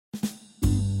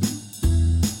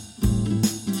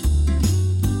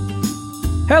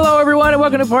Hello, everyone, and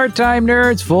welcome to Part-Time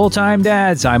Nerds, Full-Time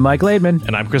Dads. I'm Mike Laidman.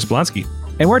 And I'm Chris Blonsky.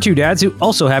 And we're two dads who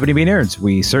also happen to be nerds.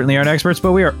 We certainly aren't experts,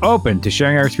 but we are open to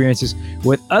sharing our experiences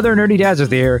with other nerdy dads out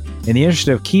there in the interest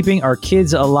of keeping our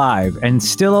kids alive. And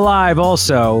still alive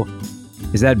also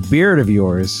is that beard of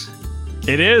yours.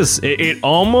 It is. It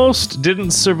almost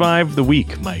didn't survive the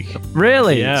week, Mike.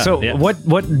 Really? Yeah. So yeah.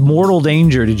 What mortal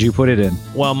danger did you put it in?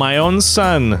 Well, my own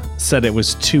son said it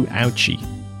was too ouchy.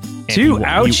 Too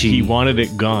ouchy? He wanted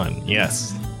it gone,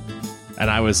 yes. And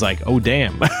I was like, oh,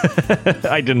 damn.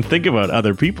 I didn't think about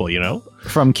other people, you know?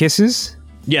 From kisses?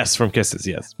 Yes, from kisses,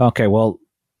 yes. Okay, well,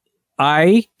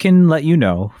 I can let you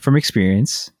know from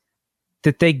experience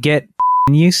that they get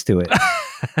used to it.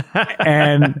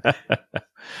 And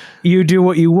you do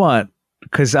what you want,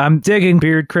 because I'm digging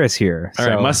Beard Chris here. All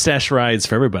right, mustache rides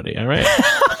for everybody, all right?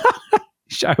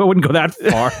 I wouldn't go that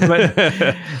far,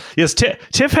 but yes,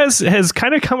 Tiff has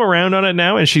kind of come around on it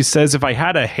now, and she says if I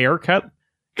had a haircut,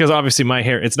 because obviously my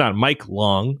hair, it's not Mike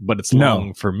long, but it's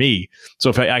long for me. So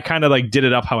if I kind of like did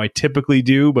it up how I typically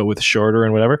do, but with shorter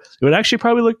and whatever, it would actually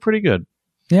probably look pretty good.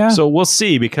 Yeah. So we'll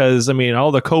see, because I mean,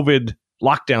 all the COVID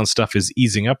lockdown stuff is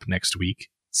easing up next week.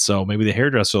 So maybe the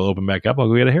hairdresser will open back up. I'll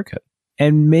go get a haircut.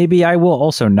 And maybe I will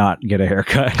also not get a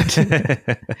haircut,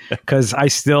 because I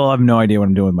still have no idea what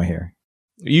I'm doing with my hair.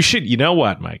 You should, you know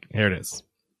what, Mike? Here it is.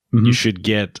 Mm-hmm. You should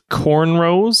get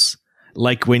cornrows,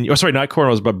 like when, not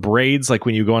cornrows, but braids, like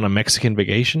when you go on a Mexican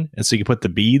vacation. And so you can put the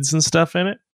beads and stuff in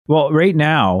it. Well, right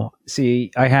now,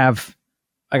 see, I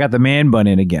got the man bun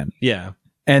in again. Yeah.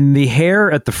 And the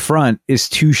hair at the front is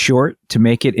too short to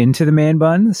make it into the man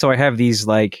bun. So I have these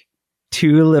like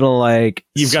two little like...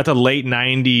 You've got the late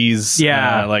 90s,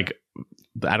 like,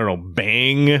 I don't know,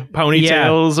 bang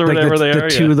ponytails or whatever they are. The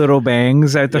two little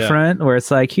bangs at the front where it's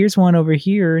like, here's one over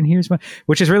here and here's one,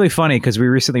 which is really funny because we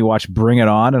recently watched Bring It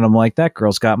On and I'm like, that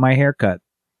girl's got my haircut.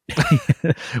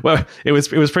 Well, it was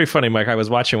pretty funny, Mike. I was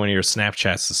watching one of your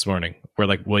Snapchats this morning where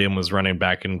like William was running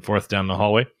back and forth down the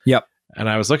hallway. Yep. And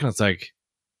I was looking, it's like,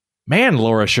 man,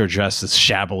 Laura sure dresses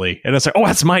shabbily. And it's like, oh,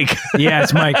 that's Mike. Yeah,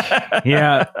 it's Mike.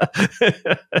 Yeah.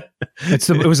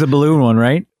 It was the balloon one,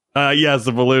 right? Yeah, it's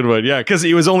the balloon one. Yeah, because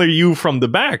it was only you from the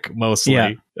back mostly.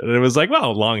 Yeah. And it was like,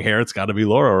 well, long hair, it's got to be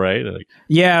Laura, right? Like,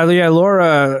 yeah,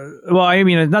 Laura. Well, I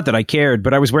mean, not that I cared,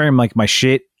 but I was wearing like my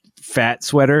shit fat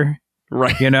sweater.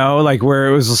 Right. You know, like where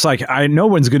it was just like, no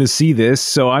one's going to see this,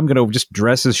 so I'm going to just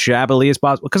dress as shabbily as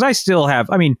possible. Because I still have,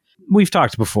 I mean, we've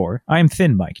talked before. I am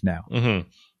Thin Mike now. Mm-hmm.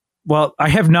 Well, I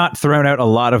have not thrown out a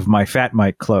lot of my Fat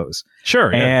Mike clothes.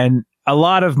 Sure. Yeah. And a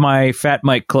lot of my Fat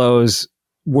Mike clothes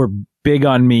were big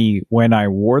on me when I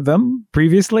wore them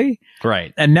previously.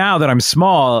 Right. And now that I'm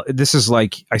small, this is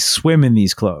like I swim in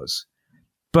these clothes.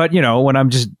 But, you know, when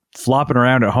I'm just flopping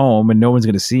around at home and no one's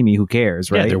going to see me, who cares,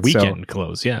 right? Yeah, they're weekend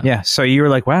clothes, yeah. Yeah, so you were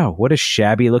like, wow, what a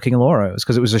shabby looking Laura. It was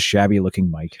because it was a shabby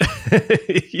looking Mike.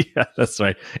 Yeah, that's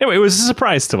right. Anyway, it was a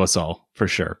surprise to us all, for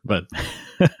sure. But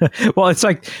well, it's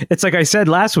like I said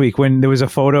last week when there was a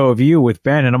photo of you with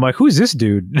Ben, and I'm like, who's this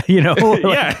dude? You know?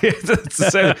 Yeah,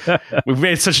 we've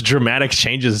made such dramatic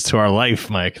changes to our life,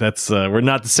 Mike. That's we're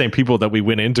not the same people that we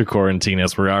went into quarantine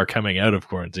as we are coming out of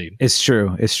quarantine. It's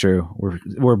true.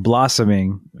 We're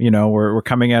blossoming. You know, we're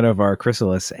coming out of our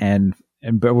chrysalis,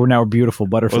 but we're now beautiful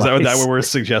butterflies. Was that where we're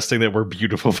suggesting that we're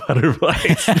beautiful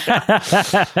butterflies?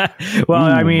 Well,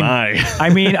 ooh, I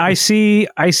mean, I see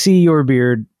your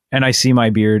beard. And I see my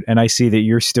beard, and I see that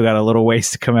you're still got a little ways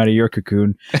to come out of your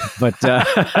cocoon. But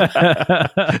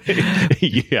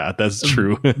yeah, that's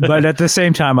true. But at the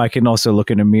same time, I can also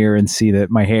look in a mirror and see that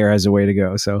my hair has a way to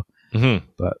go. So,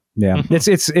 But yeah,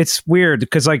 it's weird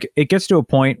because like it gets to a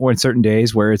point where in certain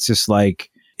days where it's just like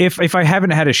if I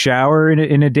haven't had a shower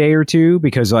in a day or two,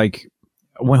 because like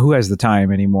who has the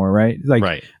time anymore, right? Like,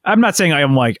 right. I'm not saying I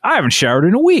haven't showered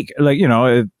in a week. Like, you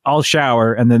know, I'll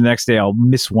shower and then the next day I'll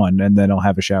miss one and then I'll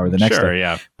have a shower the next day.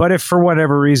 Yeah. But if for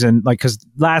whatever reason, like, because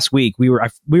last week we were, I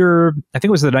think it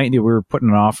was the night that we were putting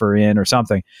an offer in or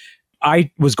something.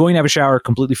 I was going to have a shower,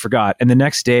 completely forgot. And the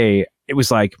next day it was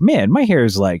like, man, my hair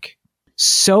is like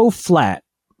so flat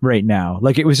right now.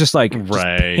 Like it was just like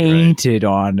painted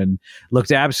on and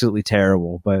looked absolutely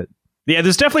terrible. But yeah,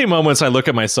 there's definitely moments I look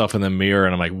at myself in the mirror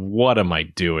and I'm like, what am I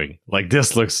doing? Like,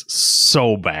 this looks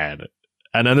so bad.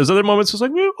 And then there's other moments it's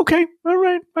like, yeah, okay, all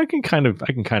right, I can kind of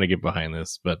get behind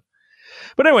this. But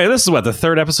anyway, this is the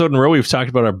third episode in a row we've talked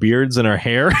about our beards and our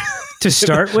hair. To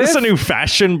start with, it's a new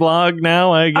fashion blog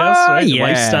now, I guess. Right?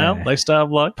 Yeah. Lifestyle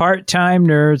blog. Part-time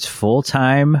nerds,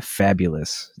 full-time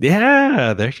fabulous.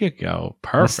 Yeah, there you go.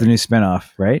 Perfect. That's the new spinoff,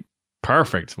 right?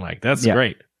 Perfect, Mike. That's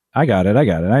great. I got it.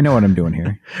 I know what I'm doing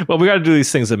here. Well, we got to do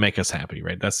these things that make us happy,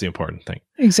 right? That's the important thing.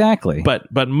 Exactly.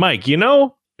 But Mike,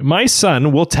 my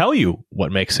son will tell you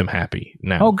what makes him happy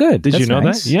now. Oh, good. Did you know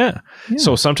nice. that? Yeah.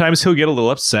 So sometimes he'll get a little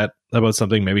upset about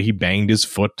something. Maybe he banged his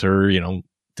foot or,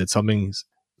 did something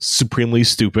supremely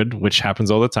stupid, which happens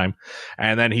all the time.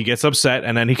 And then he gets upset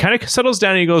and then he kind of settles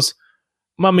down and he goes,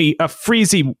 Mommy, a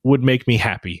Freezy would make me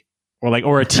happy.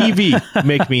 Or a TV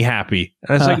make me happy.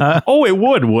 And I was like, oh, it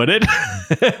would it?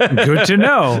 Good to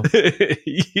know.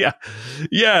 Yeah.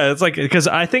 Yeah. It's like, because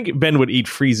I think Ben would eat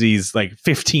Freezies like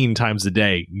 15 times a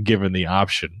day, given the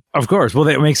option. Of course. Well,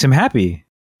 that makes him happy.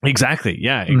 Exactly.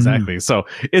 Yeah, exactly. So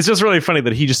it's just really funny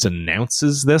that he just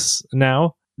announces this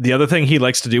now. The other thing he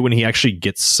likes to do when he actually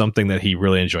gets something that he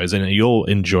really enjoys, and you'll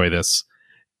enjoy this,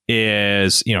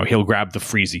 is, he'll grab the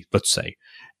Freezy, let's say,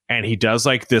 and he does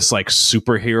like this like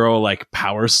superhero like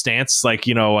power stance, like,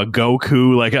 a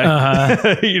Goku, like like,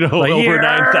 over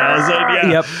 9,000.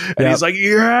 Yeah. Yep. And he's like,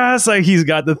 yes, like he's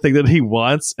got the thing that he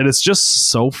wants. And it's just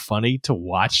so funny to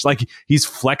watch. Like he's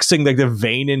flexing, like the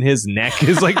vein in his neck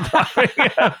is like popping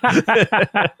out.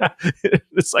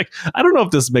 It's like, I don't know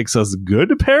if this makes us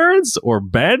good parents or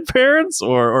bad parents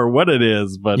or what it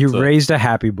is, but you raised a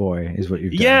happy boy is what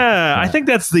you've done. Yeah, I think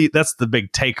that's the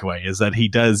big takeaway, is that he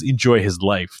does enjoy his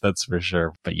life. That's for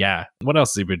sure. But yeah, what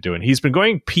else has he been doing? He's been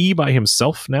going pee by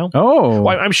himself now. Oh,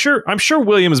 well, I'm sure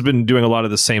William has been doing a lot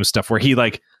of the same stuff where he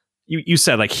like you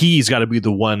said, like he's got to be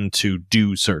the one to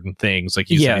do certain things. Like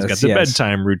you said, he's got the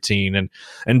bedtime routine,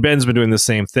 and Ben's been doing the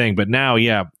same thing. But now,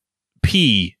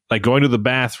 pee, like going to the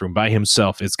bathroom by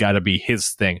himself, it's got to be his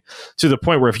thing, to the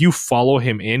point where if you follow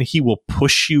him in, he will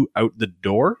push you out the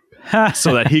door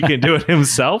so that he can do it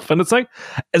himself. And it's like,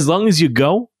 as long as you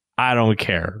go, I don't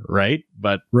care, right?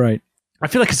 But I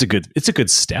feel like it's a good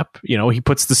step. He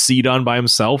puts the seat on by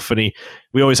himself, and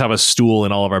we always have a stool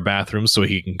in all of our bathrooms so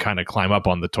he can kind of climb up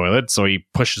on the toilet. So he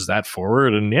pushes that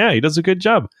forward, and he does a good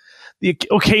job. The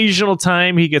occasional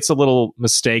time he gets a little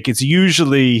mistake, it's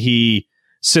usually he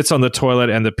sits on the toilet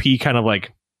and the pee kind of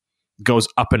like goes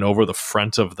up and over the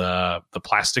front of the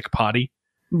plastic potty.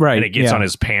 Right. And it gets on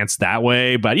his pants that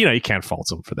way, but you can't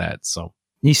fault him for that. So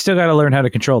you still got to learn how to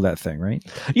control that thing, right?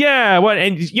 Yeah, well,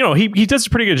 and he does a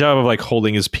pretty good job of like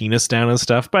holding his penis down and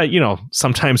stuff. But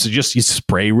sometimes you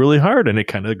spray really hard and it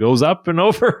kind of goes up and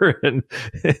over, and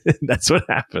that's what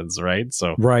happens, right?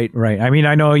 So right. I mean,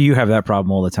 I know you have that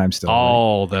problem all the time still.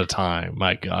 All the time.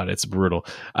 My God, it's brutal.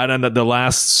 And then the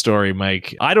last story,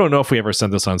 Mike, I don't know if we ever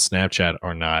sent this on Snapchat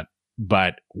or not,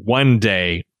 but one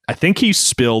day I think he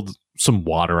spilled some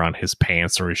water on his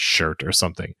pants or his shirt or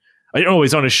something. Oh,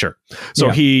 he's on his shirt. So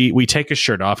we take his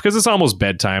shirt off because it's almost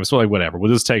bedtime. So like, whatever,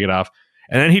 we'll just take it off.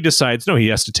 And then he decides, no, he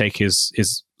has to take his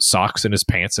socks and his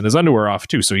pants and his underwear off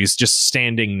too. So he's just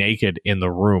standing naked in the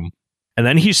room. And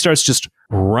then he starts just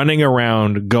running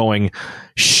around going,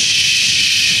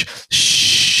 shh,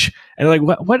 shh. And like,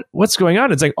 what's going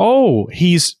on? It's like, oh,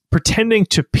 he's pretending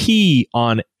to pee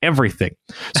on everything.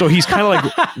 So he's kind of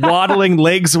like waddling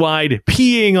legs wide,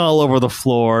 peeing all over the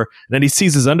floor. And then he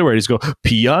sees his underwear. He's going,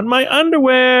 pee on my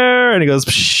underwear. And he goes,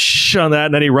 psh, on that.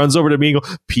 And then he runs over to me and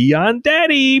goes, pee on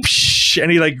daddy. Psh. And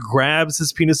he like grabs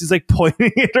his penis. He's like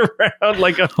pointing it around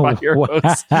like a fire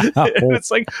hose. And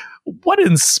it's like, what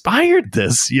inspired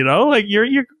this? Like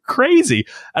you're crazy.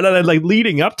 And then like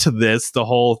leading up to this,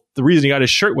 the reason he got his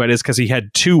shirt wet is because he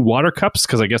had 2 water cups,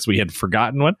 because I guess we had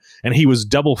forgotten one, and he was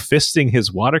double fisting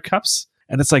his water cups.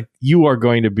 And it's like, you are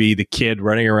going to be the kid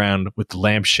running around with the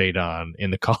lampshade on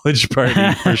in the college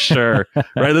party for sure.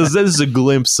 Right? This is a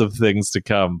glimpse of things to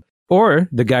come. Or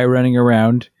the guy running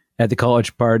around at the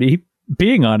college party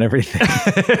peeing on everything.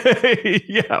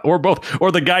 Yeah, or both.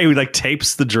 Or the guy who like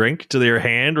tapes the drink to their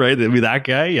hand, right? That'd be that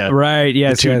guy. Yeah. Right.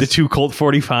 Yes. The 2 Colt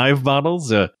 45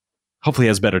 bottles. Hopefully he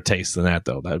has better taste than that,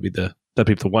 though. That'd be the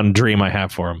one dream I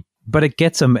have for him. But it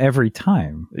gets him every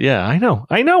time. Yeah, I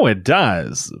know it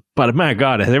does. But my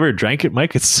God, have you ever drank it,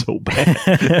 Mike? It's so bad.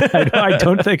 I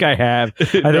don't think I have. I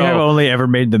think I've only ever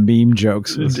made the meme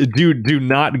jokes. Do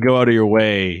not go out of your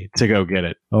way to go get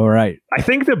it. All right. I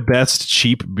think the best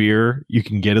cheap beer you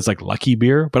can get is like Lucky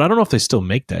Beer, but I don't know if they still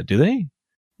make that. Do they?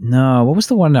 No. What was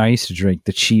the one I used to drink?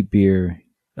 The cheap beer.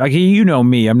 Like,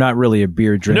 me, I'm not really a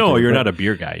beer drinker. No, you're not a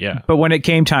beer guy, yeah. But when it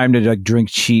came time to like drink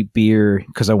cheap beer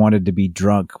because I wanted to be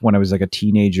drunk when I was like a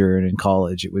teenager and in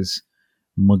college, it was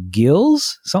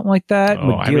McGill's, something like that. Oh,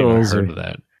 McGill's, I never heard of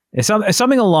that. It's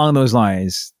something along those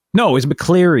lines. No, it was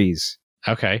McCleary's.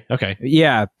 Okay.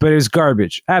 Yeah, but it was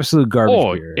garbage. Absolute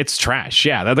garbage beer. It's trash.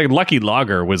 Yeah, that Lucky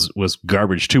Lager was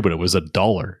garbage too, but it was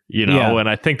 $1. Yeah. And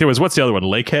I think there was, what's the other one,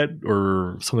 Lakehead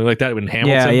or something like that in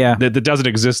Hamilton. Yeah. That doesn't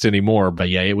exist anymore. But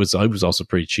yeah, it was also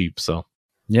pretty cheap. So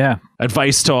yeah,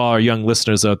 advice to all our young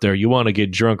listeners out there: you want to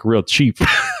get drunk real cheap.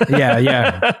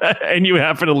 Yeah. And you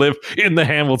happen to live in the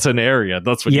Hamilton area.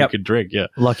 That's what you could drink. Yeah,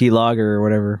 Lucky Lager or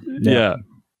whatever. Yeah.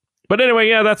 But anyway,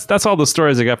 yeah, that's all the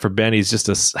stories I got for Ben. He's just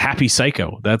a happy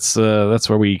psycho. That's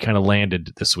where we kind of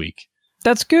landed this week.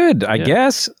 That's good, I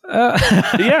guess.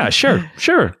 Yeah,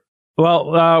 sure.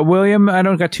 Well, William, I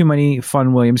don't got too many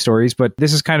fun William stories, but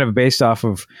this is kind of based off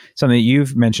of something that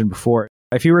you've mentioned before.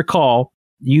 If you recall,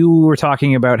 you were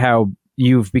talking about how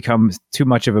you've become too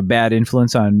much of a bad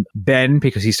influence on Ben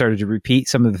because he started to repeat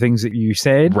some of the things that you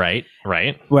said. Right.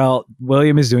 Well,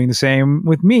 William is doing the same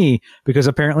with me because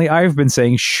apparently I've been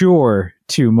saying sure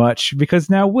too much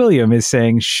because now William is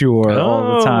saying sure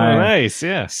all the time. Nice,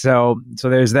 yeah. So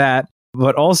there's that.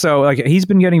 But also, like, he's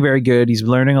been getting very good. He's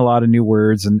learning a lot of new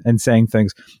words and saying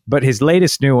things. But his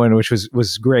latest new one, which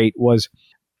was great, was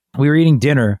we were eating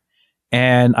dinner.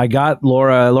 And I got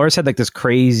Laura's had like this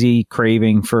crazy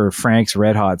craving for Frank's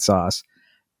Red Hot sauce.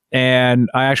 And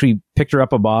I actually picked her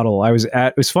up a bottle.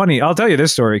 It was funny. I'll tell you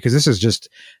this story because this is just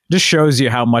shows you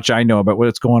how much I know about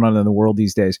what's going on in the world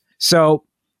these days. So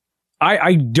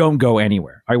I don't go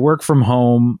anywhere. I work from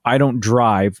home. I don't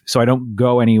drive. So I don't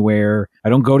go anywhere. I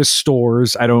don't go to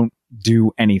stores. I don't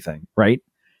do anything. Right.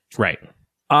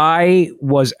 I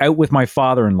was out with my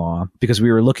father-in-law because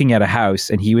we were looking at a house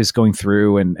and he was going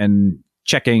through and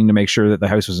checking to make sure that the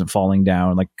house wasn't falling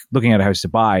down, like looking at a house to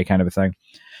buy kind of a thing.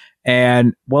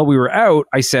 And while we were out,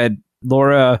 I said,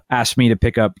 Laura asked me to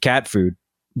pick up cat food.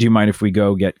 Do you mind if we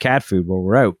go get cat food while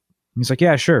we're out? He's like,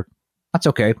 yeah, sure. That's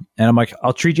okay. And I'm like,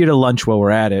 I'll treat you to lunch while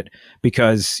we're at it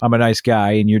because I'm a nice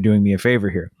guy and you're doing me a favor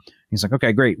here. He's like,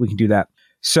 okay, great. We can do that.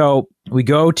 So we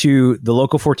go to the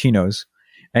local Fortino's.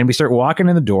 And we start walking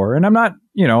in the door, and I'm not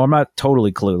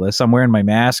totally clueless. I'm wearing my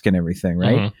mask and everything,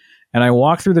 right? Mm-hmm. And I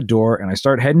walk through the door, and I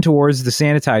start heading towards the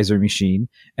sanitizer machine.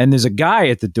 And there's a guy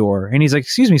at the door, and he's like,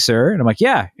 "Excuse me, sir." And I'm like,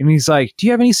 "Yeah." And he's like, "Do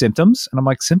you have any symptoms?" And I'm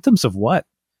like, "Symptoms of what?"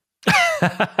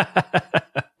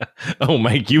 Oh,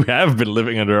 Mike, you have been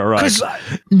living under a rock. Because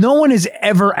no one has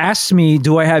ever asked me,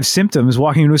 do I have symptoms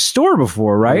walking into a store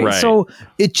before, right? So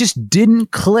it just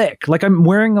didn't click. Like, I'm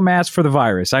wearing a mask for the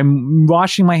virus. I'm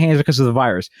washing my hands because of the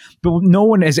virus. But no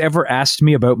one has ever asked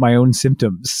me about my own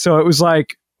symptoms. So it was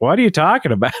like, what are you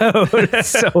talking about?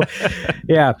 So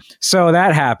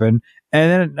that happened.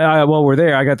 And then while we're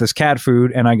there, I got this cat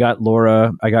food and I got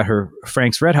her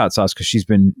Frank's Red Hot sauce because she's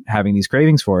been having these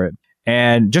cravings for it.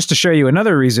 And just to show you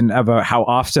another reason about how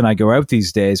often I go out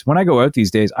these days, when I go out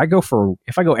these days,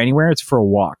 if I go anywhere, it's for a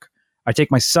walk. I take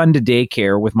my son to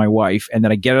daycare with my wife and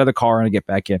then I get out of the car and I get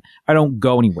back in. I don't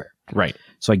go anywhere. Right.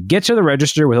 So I get to the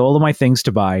register with all of my things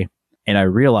to buy and I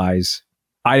realize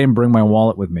I didn't bring my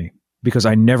wallet with me because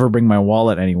I never bring my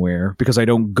wallet anywhere because I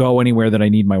don't go anywhere that I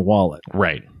need my wallet.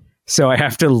 Right. So I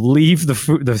have to leave the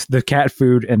food, the cat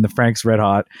food and the Frank's Red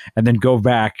Hot and then go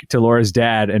back to Laura's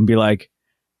dad and be like,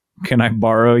 can I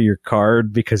borrow your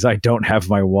card because I don't have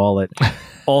my wallet?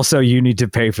 Also, you need to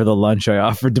pay for the lunch I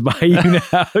offered to buy you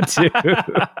now too.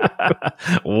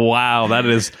 Wow, that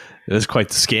is quite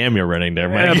the scam you're running there,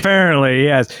 Mike. Apparently,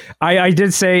 yes. I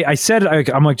said,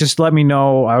 I'm like, just let me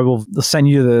know. I will send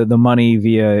you the money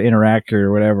via Interac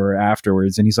or whatever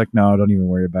afterwards. And he's like, no, don't even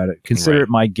worry about it. Consider it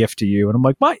my gift to you. And I'm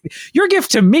like, your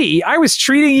gift to me? I was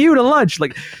treating you to lunch.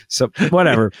 Like, so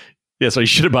whatever. Yeah, so you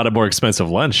should have bought a more expensive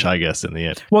lunch, I guess, in the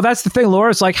end. Well, that's the thing.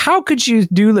 Laura's like, how could you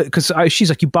do that? Because she's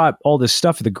like, you bought all this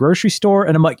stuff at the grocery store.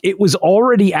 And I'm like, it was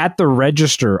already at the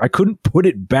register. I couldn't put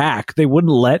it back. They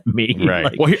wouldn't let me. Right.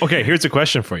 Like, well, okay, here's a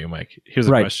question for you, Mike. Here's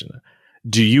a question.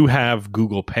 Do you have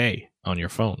Google Pay on your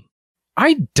phone?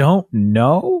 I don't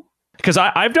know. Because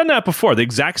I've done that before. The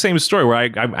exact same story where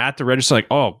I'm at the register like,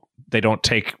 oh, they don't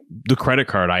take the credit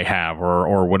card I have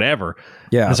or whatever.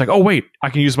 Yeah. And it's like, oh, wait, I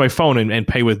can use my phone and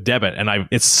pay with debit. And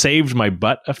it's saved my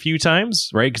butt a few times,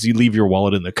 right? Because you leave your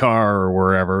wallet in the car or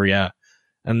wherever. Yeah.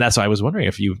 And that's why I was wondering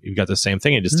if you got the same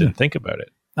thing and just didn't think about it.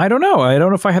 I don't know. I don't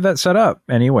know if I had that set up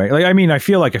anyway. Like, I mean, I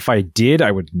feel like if I did,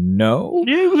 I would know.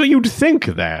 Yeah, you'd think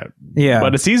that. Yeah.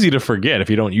 But it's easy to forget if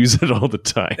you don't use it all the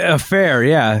time. Fair,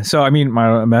 yeah. So, I mean,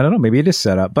 I don't know. Maybe it is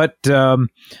set up. But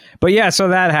yeah, so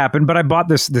that happened. But I bought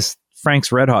this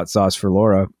Frank's Red Hot sauce for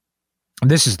Laura.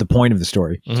 This is the point of the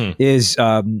story. Mm-hmm. Is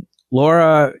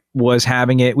Laura was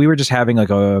having it. We were just having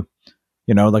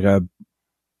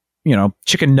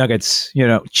chicken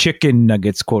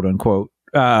nuggets, quote unquote,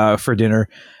 for dinner.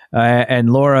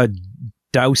 And Laura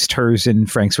doused hers in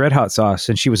Frank's Red Hot sauce,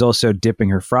 and she was also dipping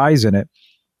her fries in it.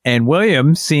 And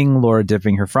William, seeing Laura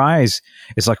dipping her fries,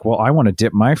 is like, well, I want to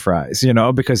dip my fries,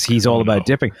 because he's all about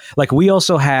dipping. Like, we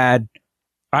also had,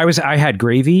 I had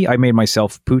gravy. I made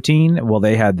myself poutine while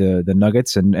they had the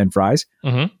nuggets and fries.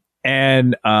 Mm-hmm.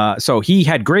 And so he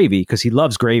had gravy because he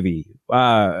loves gravy.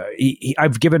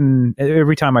 I've given,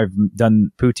 every time I've done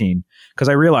poutine, because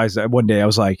I realized that one day I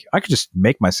was like, I could just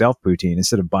make myself poutine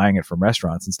instead of buying it from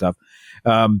restaurants and stuff.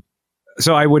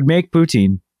 So I would make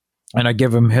poutine. And I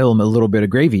give him a little bit of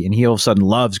gravy, and he all of a sudden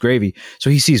loves gravy. So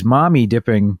he sees mommy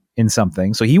dipping in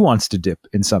something, so he wants to dip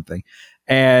in something.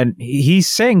 And he's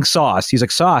saying sauce. He's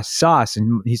like, sauce.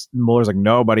 And Laura's like,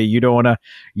 no, buddy, you don't want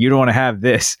to have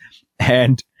this.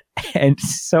 And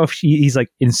so he's like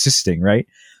insisting, right?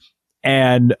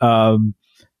 And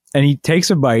he takes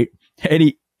a bite,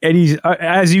 and he's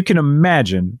as you can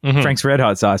imagine, Frank's Red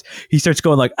Hot sauce. He starts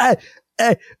going like,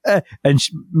 and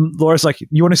Laura's like,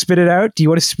 you want to spit it out? Do you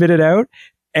want to spit it out?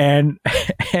 And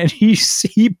he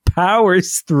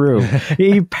powers through.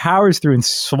 He powers through and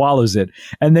swallows it.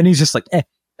 And then he's just like,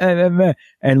 and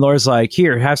Laura's like,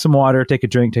 here, have some water, take a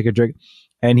drink.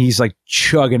 And he's like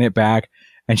chugging it back.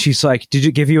 And she's like, did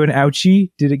it give you an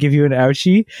ouchie? Did it give you an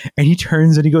ouchie? And he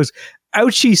turns and he goes,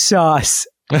 ouchie sauce.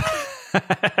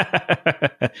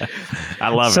 I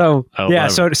love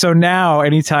it. So now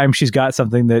anytime she's got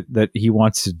something that he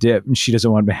wants to dip and she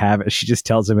doesn't want to have it, she just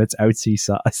tells him it's ouchie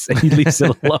sauce and he leaves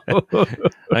it alone. I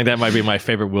think that might be my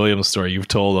favorite Williams story you've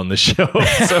told on the show.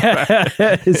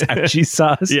 Is ouchie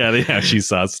sauce. Yeah, the ouchie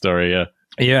sauce story.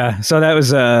 Yeah. So that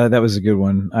was a good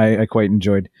one. I quite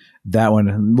enjoyed that one.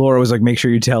 And Laura was like, make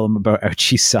sure you tell him about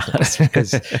ouchie sauce,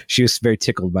 because she was very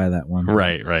tickled by that one.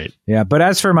 Right. Yeah. But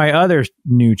as for my other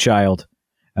new child,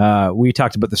 we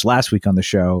talked about this last week on the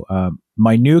show.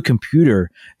 My new computer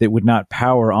that would not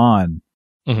power on.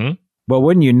 Mm-hmm. Well,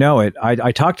 wouldn't you know it?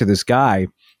 I talked to this guy,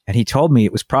 and he told me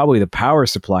it was probably the power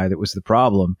supply that was the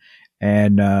problem.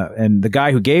 And the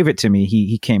guy who gave it to me,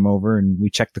 he came over and we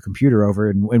checked the computer over,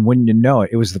 and wouldn't you know it,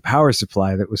 it was the power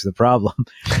supply that was the problem.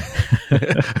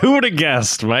 Who would have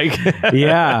guessed, Mike?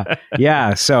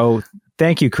 Yeah. So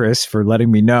thank you, Chris, for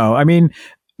letting me know. I mean,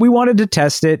 we wanted to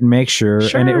test it and make sure,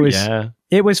 and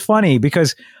it was funny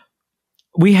because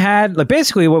we had, like,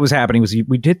 basically what was happening was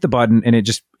we'd hit the button and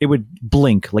it would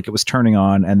blink like it was turning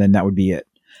on, and then that would be it.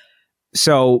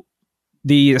 So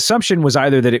the assumption was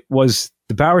either that it was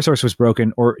the power source was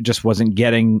broken, or it just wasn't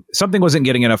getting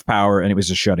enough power and it was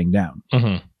just shutting down.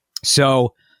 Mm-hmm.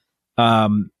 So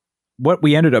what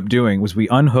we ended up doing was we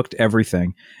unhooked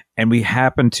everything, and we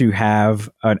happened to have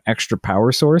an extra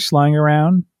power source lying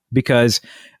around, because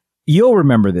you'll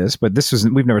remember this, but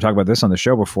we've never talked about this on the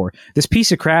show before. This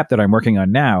piece of crap that I'm working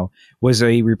on now was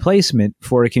a replacement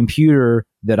for a computer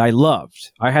that I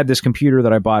loved. I had this computer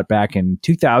that I bought back in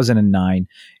 2009,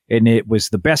 and it was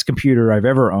the best computer I've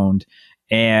ever owned.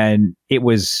 And it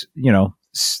was,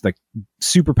 like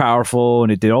super powerful,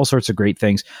 and it did all sorts of great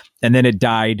things. And then it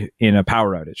died in a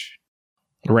power outage.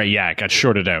 Right. Yeah. It got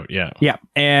shorted out. Yeah. Yeah.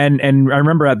 And I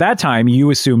remember at that time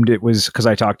you assumed it was, because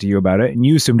I talked to you about it, and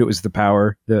you assumed it was the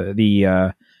power,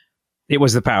 it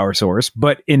was the power source.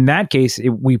 But in that case,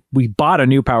 we bought a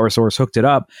new power source, hooked it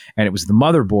up, and it was the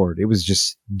motherboard. It was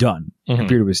just done. The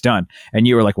computer was done. And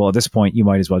you were like, well, at this point, you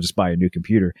might as well just buy a new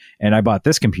computer. And I bought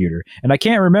this computer. And I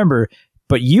can't remember,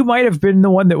 but you might have been the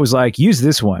one that was like, use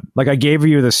this one. Like, I gave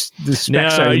you the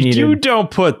specs I needed. You don't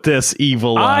put this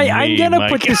evil on me, I'm gonna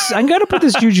Mike. I'm gonna put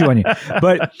this juju on you.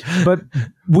 But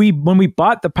when we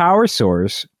bought the power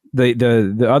source,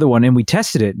 the other one, and we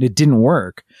tested it, and it didn't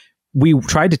work. We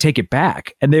tried to take it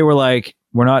back, and they were like,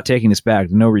 we're not taking this back.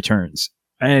 No returns.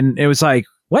 And it was like,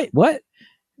 what?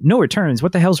 No returns?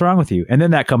 What the hell's wrong with you? And then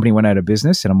that company went out of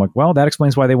business, and I'm like, well, that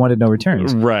explains why they wanted no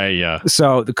returns. Right. Yeah.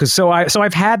 So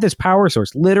I've had this power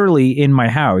source literally in my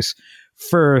house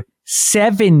for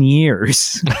 7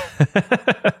 years.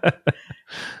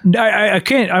 I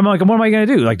can't. I'm like, what am I going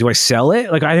to do? Like, do I sell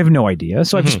it? Like, I have no idea.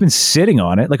 So I've just been sitting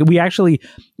on it. Like,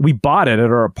 we bought it at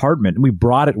our apartment, and we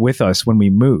brought it with us when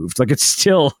we moved. Like, it's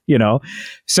still,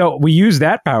 So we use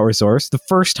that power source. The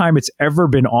first time it's ever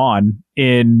been on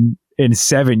in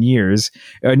 7 years,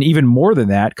 and even more than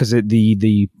that, because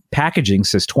the packaging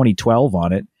says 2012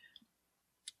 on it.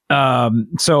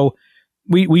 So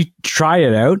we try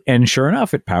it out, and sure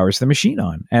enough, it powers the machine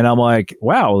on. And I'm like,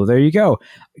 wow, there you go.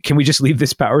 Can we just leave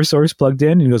this power source plugged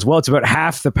in? And he goes, well, it's about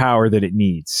half the power that it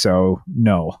needs. So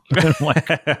no. I'm like,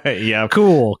 yeah,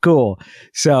 cool.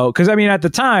 So, because I mean, at the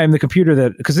time, the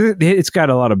computer because it's got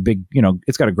a lot of big,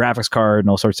 it's got a graphics card and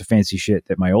all sorts of fancy shit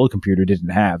that my old computer didn't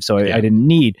have. So I didn't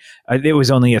need. It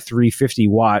was only a 350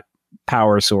 watt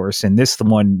power source, and this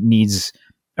one needs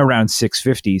around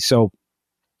 650. So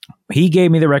he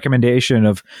gave me the recommendation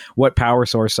of what power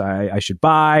source I should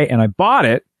buy, and I bought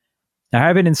it. I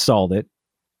haven't installed it,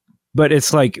 but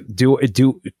it's like,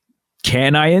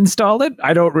 can I install it?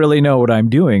 I don't really know what I'm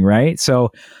doing, right?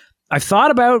 So I've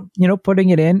thought about, putting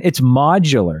it in. It's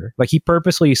modular. Like, he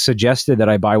purposely suggested that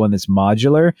I buy one that's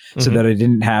modular so that I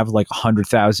didn't have like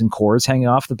 100,000 cords hanging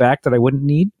off the back that I wouldn't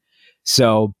need.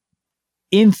 So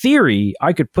in theory,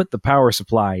 I could put the power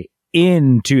supply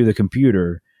into the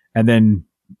computer and then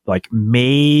like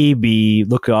maybe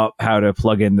look up how to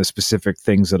plug in the specific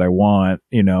things that I want,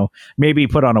 maybe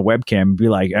put on a webcam and be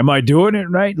like, am I doing it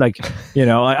right? Like,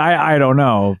 I don't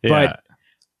know. Yeah. But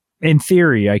in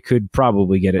theory, I could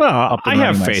probably get it up and running I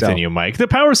have faith in you, Mike. The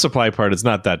power supply part is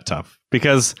not that tough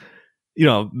because, you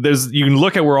can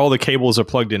look at where all the cables are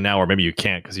plugged in now, or maybe you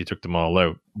can't because he took them all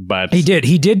out. But he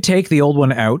did take the old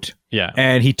one out. Yeah.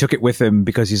 And he took it with him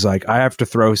because he's like, I have to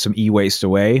throw some e-waste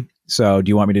away. So do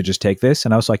you want me to just take this?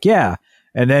 And I was like, yeah.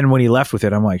 And then when he left with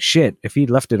it, I'm like, shit, if he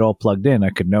left it all plugged in, I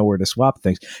could know where to swap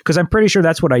things. Because I'm pretty sure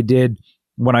that's what I did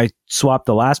when I swapped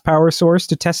the last power source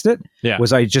to test it. Yeah.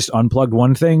 Was I just unplugged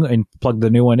one thing and plugged the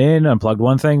new one in, unplugged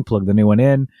one thing, plugged the new one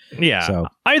in. Yeah. So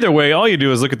either way, all you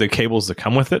do is look at the cables that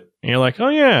come with it. And you're like, oh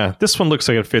yeah, this one looks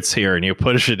like it fits here. And you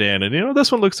push it in. And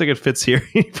this one looks like it fits here.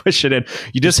 You push it in.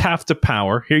 You just have to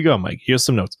power. Here you go, Mike. Here's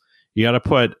some notes. You got to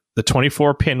put the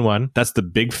 24 pin one. That's the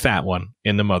big fat one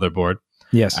in the motherboard.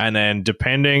 Yes. And then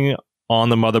depending on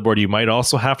the motherboard, you might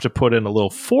also have to put in a little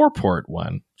 4-port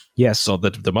one. Yes. So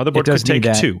that the motherboard could take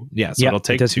two. Yeah. So it'll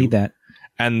take two. Need that.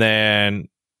 And then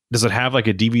does it have like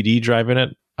a DVD drive in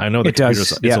it? I know the computer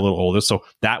is a little older. So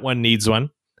that one needs one.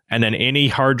 And then any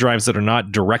hard drives that are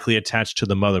not directly attached to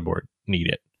the motherboard need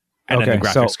it. And then the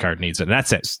graphics card needs it. And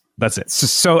that's it. That's it.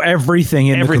 So everything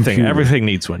in the computer. Everything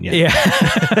needs one. Yeah.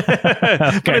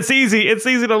 Okay. But it's easy. It's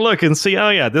easy to look and see, oh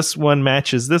yeah, this one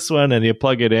matches this one, and you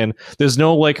plug it in. There's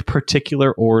no like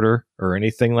particular order or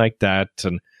anything like that.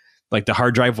 And like the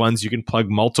hard drive ones, you can plug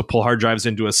multiple hard drives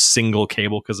into a single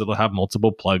cable because it'll have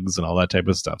multiple plugs and all that type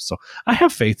of stuff. So I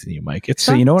have faith in you, Mike.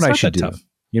 You know what I should do?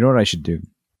 You know what I should do?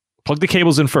 Plug the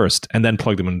cables in first and then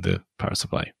plug them into the power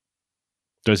supply.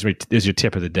 There's your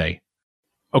tip of the day.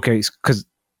 Okay,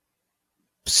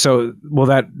 so will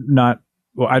that not?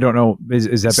 Well, I don't know.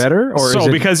 Is that better? Or so is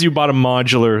because you bought a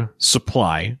modular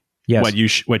supply, yes.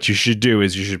 What you should do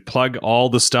is you should plug all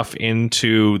the stuff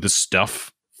into the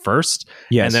stuff first,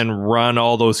 yes. and then run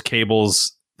all those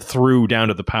cables through down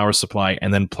to the power supply,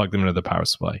 and then plug them into the power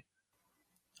supply.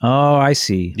 Oh, I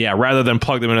see. Yeah, rather than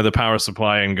plug them into the power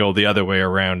supply and go the other way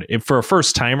around. If for a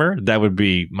first timer, that would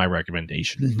be my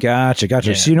recommendation. Gotcha.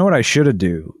 Yeah. So you know what I should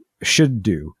do,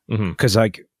 because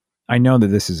I know that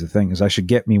this is a thing, is I should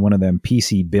get me one of them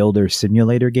PC builder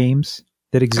simulator games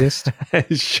that exist.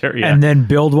 Sure, yeah. And then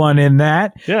build one in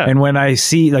that. Yeah. And when I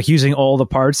see, like, using all the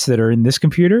parts that are in this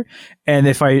computer, and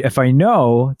if I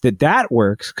know that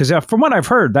works, because from what I've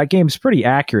heard, that game's pretty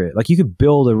accurate. Like, you could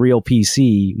build a real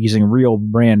PC using real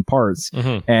brand parts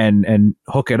and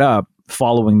hook it up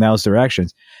following those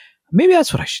directions. Maybe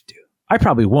that's what I should do. I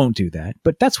probably won't do that,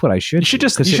 but that's what I should. You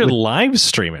should live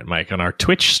stream it, Mike, on our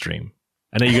Twitch stream.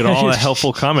 And then you get all the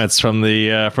helpful comments from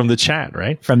the chat,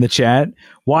 right? From the chat.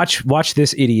 Watch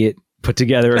this idiot put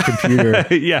together a computer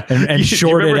yeah. and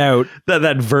short it out.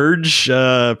 That Verge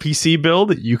PC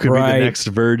build, you could be the next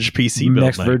Verge PC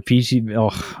build. Verge PC.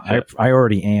 Oh, I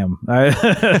already am.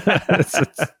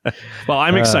 Well,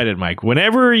 I'm excited, Mike.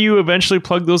 Whenever you eventually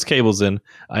plug those cables in,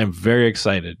 I'm very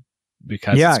excited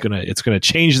because it's gonna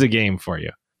change the game for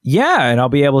you. Yeah, and I'll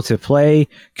be able to play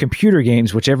computer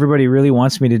games, which everybody really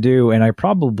wants me to do, and I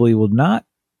probably will not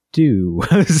do.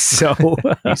 So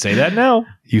You say that now,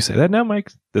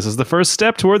 Mike. This is the first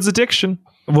step towards addiction.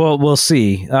 Well, we'll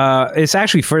see. It's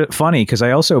actually funny because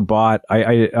I also bought.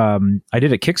 I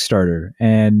did a Kickstarter,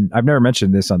 and I've never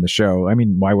mentioned this on the show. I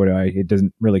mean, why would I? It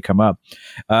doesn't really come up.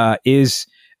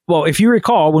 If you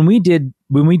recall, when we did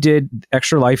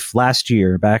Extra Life last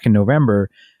year, back in November,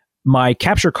 my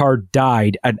capture card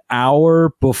died an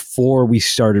hour before we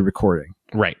started recording.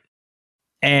 Right.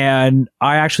 And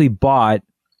I actually bought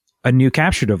a new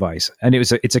capture device, and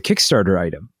it's a Kickstarter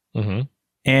item. Mm-hmm.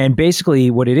 And basically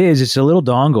what it is, it's a little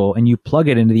dongle, and you plug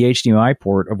it into the HDMI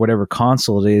port of whatever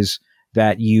console it is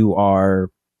that you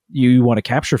want to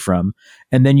capture from.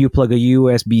 And then you plug a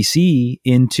USB-C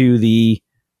into the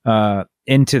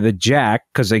jack,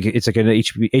 because it's like an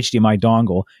HDMI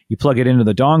dongle. You plug it into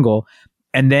the dongle,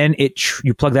 and then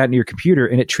you plug that into your computer,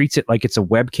 and it treats it like it's a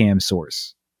webcam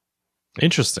source.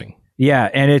 Interesting. Yeah,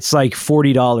 and it's like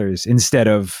 $40 instead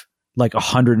of like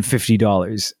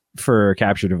 $150. for a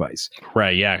capture device.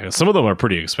 Right. Yeah. Some of them are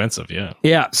pretty expensive. Yeah.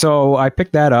 Yeah. So I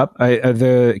picked that up.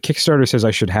 The Kickstarter says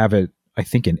I should have it, I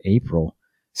think, in April.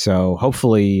 So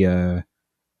hopefully I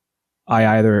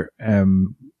either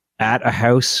am at a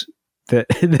house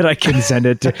that I can send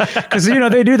it to, because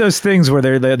they do those things where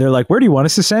they're like, where do you want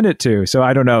us to send it to? So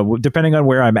I don't know. Depending on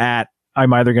where I'm at,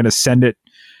 I'm either going to send it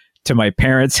to my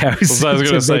parents' house. Well, I was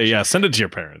going to say, yeah, send it to your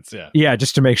parents. Yeah. Yeah,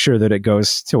 just to make sure that it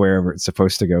goes to wherever it's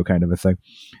supposed to go, kind of a thing.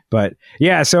 But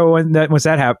yeah, so once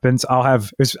that happens, I'll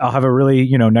have a really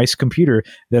nice computer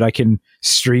that I can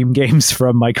stream games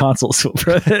from my consoles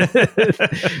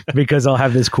because I'll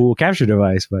have this cool capture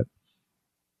device. But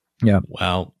yeah,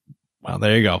 well,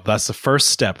 there you go. That's the first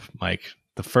step, Mike.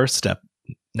 The first step.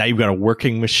 Now you've got a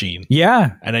working machine.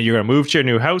 Yeah, and then you're going to move to your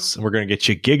new house, and we're going to get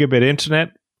you gigabit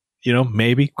internet.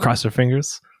 Maybe cross our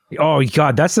fingers. Oh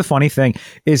God, that's the funny thing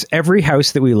is every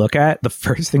house that we look at, the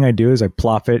first thing I do is I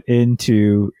plop it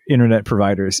into internet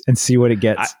providers and see what it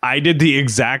gets. I did the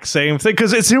exact same thing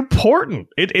because it's important.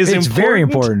 It's very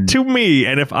important to me.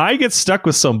 And if I get stuck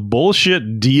with some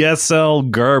bullshit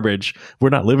DSL garbage, we're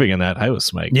not living in that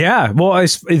house, Mike. Yeah. Well,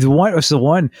 it's the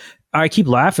one. I keep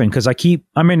laughing because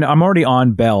I'm already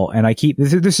on Bell and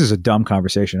this is a dumb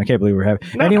conversation. I can't believe we're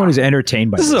having anyone who's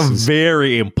entertained by this. This is a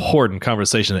very important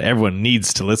conversation that everyone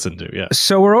needs to listen to. Yeah.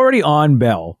 So we're already on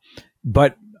Bell,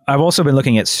 but I've also been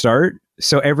looking at Start.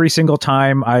 So every single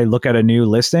time I look at a new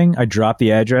listing, I drop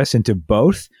the address into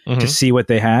both to see what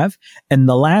they have. And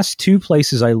the last two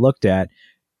places I looked at,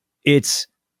 it's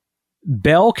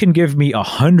Bell can give me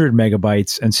 100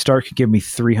 megabytes and Start can give me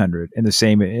 300 in the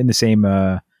same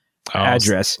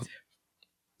address.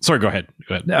 Sorry, go ahead.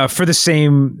 For the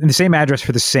same address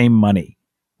for the same money,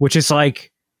 which is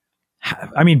like,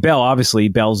 I mean, Bell's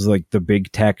like the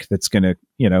big tech that's going to,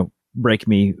 break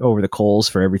me over the coals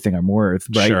for everything I'm worth.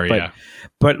 Right. Sure,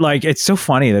 but like, it's so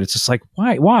funny that it's just like,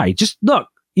 why? Just look,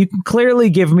 you can clearly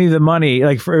give me the money,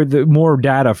 like for the more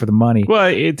data for the money.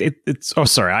 Well, it's, oh,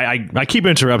 sorry. I keep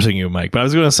interrupting you, Mike, but I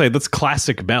was going to say that's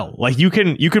classic Bell. Like you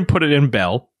can put it in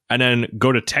Bell and then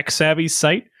go to TechSavvy's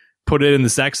site, put it in the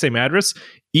exact same address.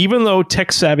 Even though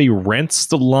TechSavvy rents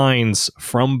the lines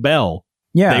from Bell,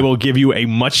 they will give you a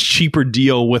much cheaper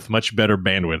deal with much better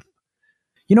bandwidth.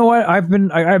 You know what? I've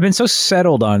been so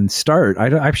settled on Start.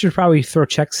 I should probably throw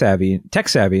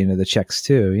TechSavvy into the checks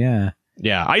too. Yeah.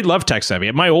 Yeah, I love TechSavvy.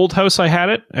 At my old house, I had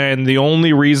it, and the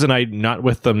only reason I'm not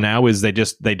with them now is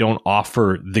they don't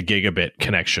offer the gigabit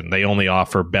connection. They only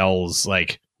offer Bell's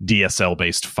like DSL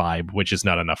based fibe, which is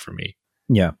not enough for me.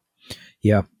 Yeah.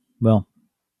 Well,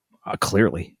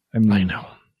 clearly, I know.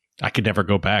 I could never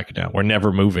go back now. We're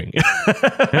never moving.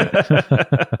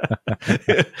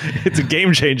 It's a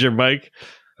game changer, Mike.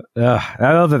 I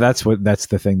know that's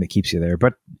the thing that keeps you there.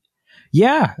 But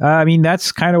yeah, I mean,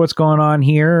 that's kind of what's going on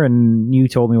here. And you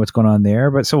told me what's going on there.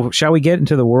 But so shall we get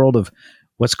into the world of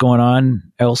what's going on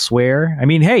elsewhere? I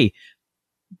mean, hey,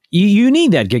 you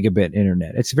need that gigabit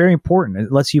internet. It's very important.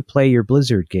 It lets you play your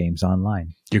Blizzard games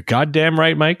online. You're goddamn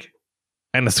right, Mike.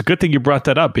 And it's a good thing you brought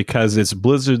that up because it's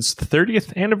Blizzard's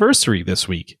 30th anniversary this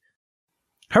week.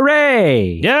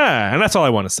 Hooray! Yeah, and that's all I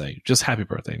want to say. Just happy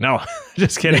birthday. No,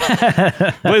 just kidding.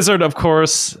 Blizzard, of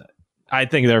course, I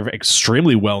think they're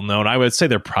extremely well known. I would say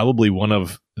they're probably one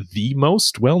of the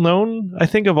most well known, I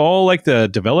think, of all like the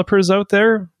developers out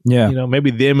there. Yeah.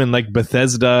 Maybe them and like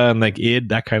Bethesda and like id,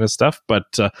 that kind of stuff.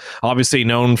 But obviously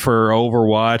known for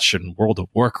Overwatch and World of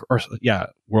Warcraft,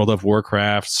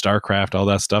 StarCraft, all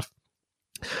that stuff.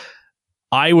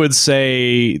 I would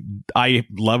say I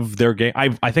love their game.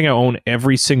 I think I own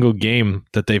every single game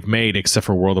that they've made except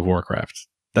for World of Warcraft.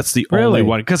 That's the only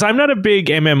one. Because I'm not a big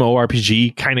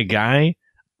MMORPG kind of guy.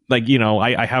 Like,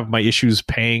 I have my issues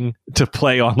paying to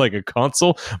play on like a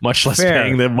console, much less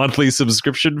paying the monthly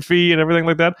subscription fee and everything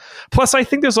like that. Plus, I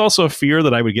think there's also a fear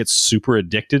that I would get super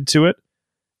addicted to it.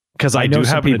 Because I do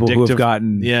have an addictive,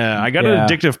 I got an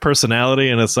addictive personality,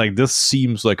 and it's like, this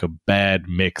seems like a bad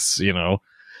mix,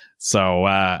 So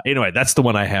anyway, that's the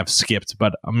one I have skipped.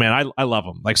 But man, I love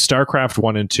them. Like StarCraft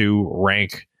 1 and 2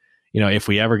 rank. If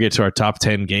we ever get to our top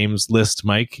 10 games list,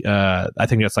 Mike, I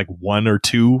think that's like 1 or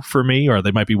 2 for me, or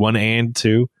they might be 1 and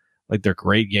 2. Like they're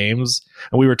great games.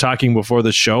 And we were talking before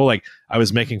the show, like I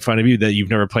was making fun of you that you've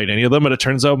never played any of them, but it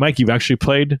turns out, Mike, you've actually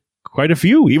played quite a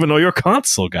few, even though you're a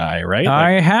console guy, right?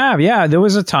 I have, yeah. There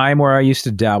was a time where I used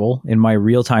to dabble in my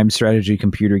real-time strategy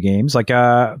computer games. Like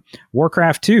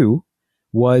Warcraft 2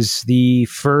 was the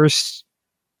first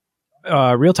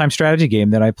real-time strategy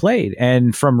game that I played.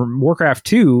 And from Warcraft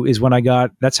 2 is when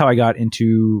that's how I got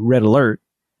into Red Alert,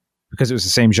 because it was the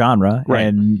same genre.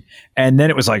 Right. And then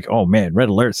it was like, oh man, Red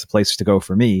Alert's the place to go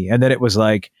for me. And then it was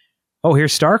like, oh,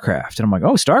 here's StarCraft. And I'm like,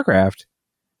 oh, StarCraft?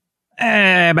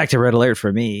 Back to Red Alert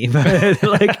for me. But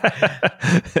like,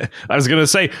 I was going to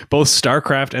say, both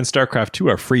StarCraft and StarCraft 2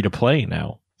 are free to play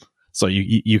now. So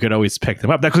you could always pick them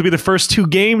up. That could be the first 2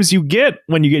 games you get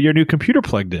when you get your new computer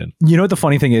plugged in. You know what the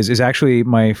funny thing is actually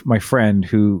my friend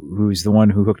who's the one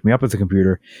who hooked me up with the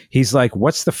computer. He's like,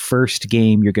 what's the first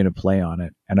game you're going to play on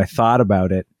it? And I thought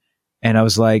about it and I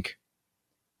was like,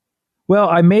 well,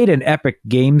 I made an Epic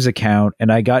Games account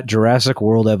and I got Jurassic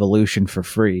World Evolution for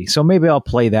free. So maybe I'll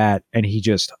play that. And he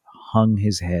just hung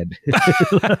his head.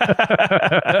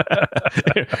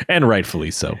 And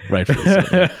rightfully so.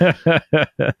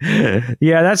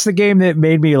 Yeah, that's the game that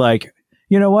made me like,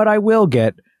 you know what? I will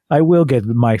get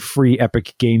my free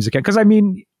Epic Games account. Because I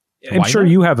mean, I'm sure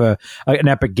you have an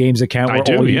Epic Games account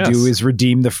where all you do is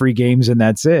redeem the free games and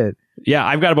that's it. Yeah,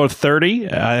 I've got about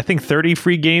 30. I think 30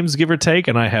 free games, give or take,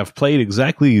 and I have played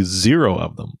exactly 0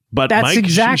 of them. But that's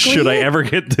Mike, should I ever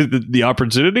get the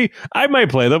opportunity, I might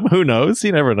play them. Who knows?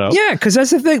 You never know. Yeah, because that's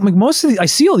the thing. Like I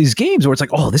see all these games where it's like,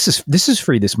 oh, this is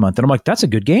free this month, and I'm like, that's a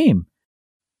good game.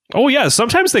 Oh yeah,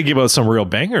 sometimes they give out some real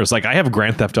bangers. Like I have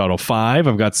Grand Theft Auto 5.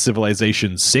 I've got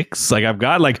Civilization 6. Like I've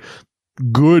got like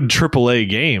good AAA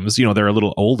games. You know, they're a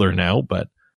little older now, but.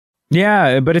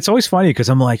 Yeah, but it's always funny because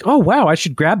I'm like, oh, wow, I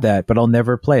should grab that, but I'll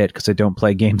never play it because I don't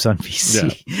play games on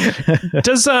PC. Yeah.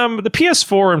 Does the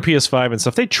PS4 and PS5 and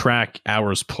stuff, they track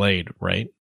hours played, right?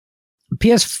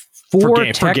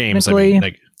 PS4, for games, I mean,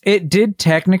 like, it did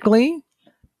technically,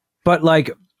 but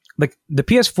like the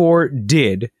PS4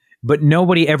 did, but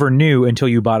nobody ever knew until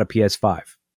you bought a PS5.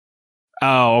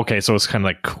 Oh, okay. So it's kind of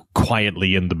like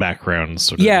quietly in the background.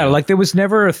 Sort of, yeah, like there was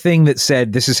never a thing that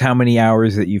said this is how many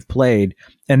hours that you've played.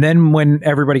 And then when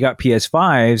everybody got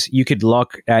PS5s, you could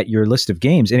look at your list of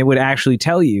games and it would actually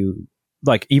tell you,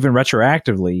 like even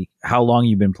retroactively, how long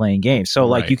you've been playing games. So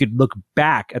like you could look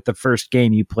back at the first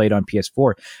game you played on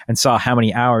PS4 and saw how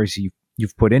many hours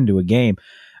you've put into a game.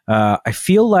 I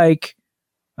feel like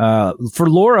for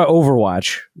Laura,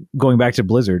 Overwatch, going back to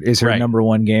Blizzard, is her number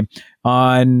one game.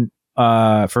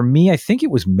 For me, I think it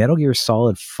was Metal Gear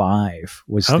Solid 5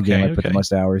 was the game I put the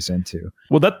most hours into.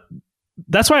 Well,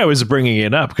 that's why I was bringing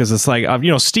it up, because it's like,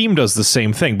 Steam does the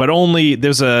same thing, but only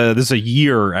there's a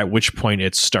year at which point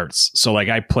it starts. So like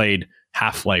I played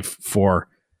Half-Life 4.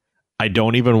 I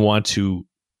don't even want to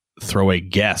throw a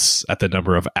guess at the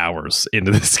number of hours into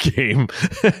this game,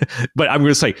 but I'm going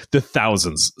to say the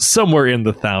thousands, somewhere in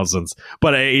the thousands.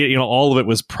 But all of it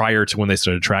was prior to when they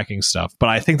started tracking stuff. But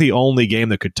I think the only game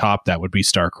that could top that would be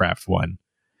StarCraft 1,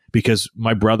 because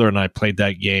my brother and I played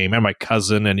that game, and my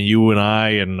cousin and you and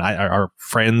I our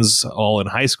friends all in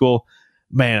high school.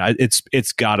 Man,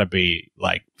 it's got to be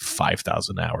like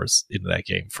 5,000 hours into that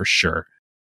game for sure.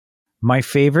 My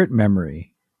favorite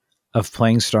memory of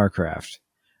playing StarCraft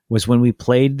was when we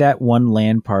played that one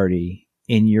LAN party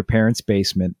in your parents'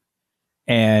 basement.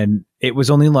 And it was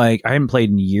only like, I hadn't played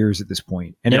in years at this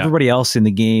point. And everybody else in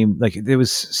the game, like there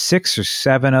was 6 or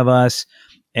 7 of us.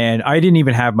 And I didn't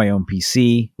even have my own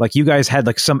PC. Like you guys had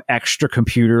like some extra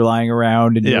computer lying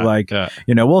around and you're like,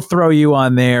 we'll throw you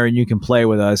on there and you can play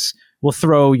with us. We'll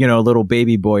throw, little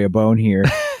baby boy a bone here.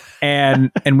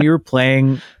 and we were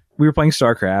playing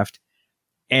StarCraft,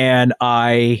 and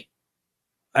I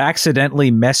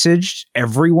accidentally messaged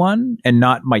everyone and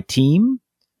not my team.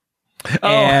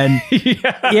 And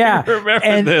I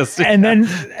remember this. And then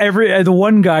the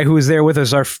one guy who was there with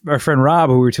us, our friend Rob,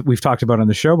 who we've talked about on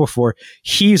the show before,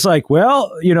 he's like, well,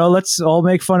 let's all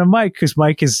make fun of Mike because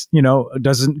Mike is,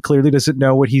 clearly doesn't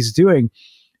know what he's doing.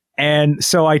 And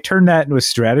so I turned that into a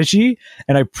strategy,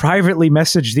 and I privately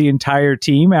messaged the entire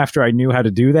team after I knew how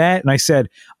to do that. And I said,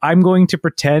 I'm going to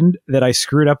pretend that I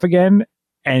screwed up again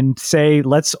and say,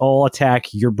 let's all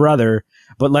attack your brother,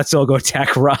 but let's all go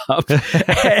attack Rob.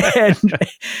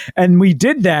 and we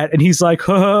did that. And he's like,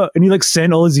 and he like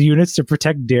sent all his units to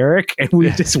protect Derek. And we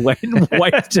just went and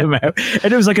wiped him out.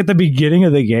 And it was like at the beginning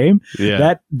of the game.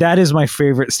 Yeah. That is my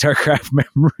favorite StarCraft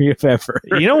memory of ever.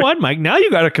 You know what, Mike? Now you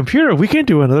got a computer. We can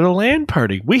do another LAN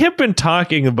party. We have been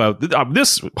talking about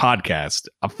this podcast.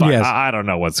 I don't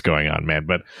know what's going on, man,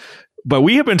 but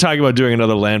we have been talking about doing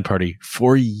another LAN party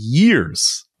for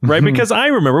years, right? Mm-hmm. Because I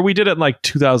remember we did it in like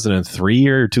 2003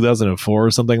 or 2004 or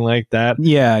something like that.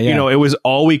 Yeah. It was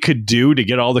all we could do to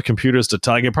get all the computers to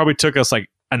talk. It probably took us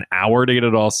like an hour to get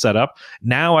it all set up.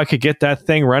 Now I could get that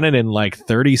thing running in like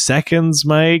 30 seconds,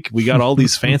 Mike. We got all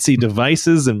these fancy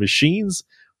devices and machines.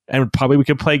 And probably we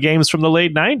could play games from the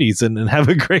late 90s and have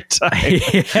a great time.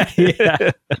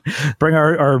 yeah. Bring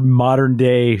our modern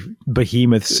day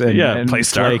behemoths. And play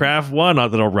StarCraft 1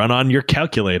 that'll run on your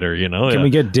calculator, Can we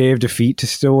get Day of Defeat to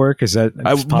still work? Is that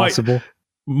possible?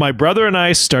 my brother and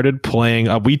I started playing.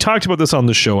 We talked about this on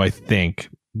the show, I think,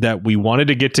 that we wanted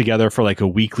to get together for like a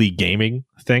weekly gaming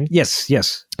thing.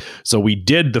 Yes. So we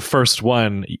did the first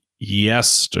one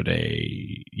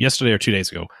yesterday or 2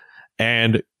 days ago,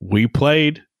 and we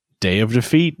played Day of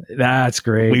Defeat. That's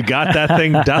great. We got that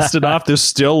thing dusted off. There's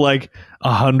still like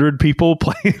 100 people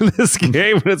playing this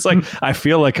game, and it's like I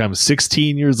feel like I'm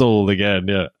 16 years old again.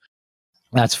 Yeah,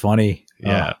 that's funny.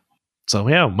 Yeah. So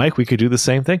yeah, Mike, we could do the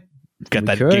same thing. Got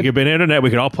that gigabit internet. We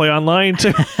could all play online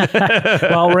too.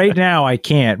 Well, right now I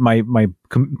can't. My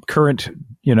current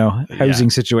housing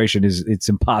situation it's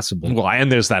impossible. Well,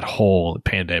 and there's that whole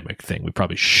pandemic thing. We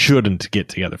probably shouldn't get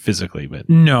together physically, but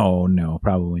no,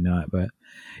 probably not. But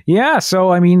yeah,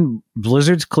 so I mean,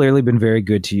 Blizzard's clearly been very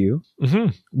good to you. Mm-hmm.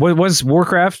 Was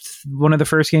Warcraft one of the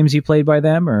first games you played by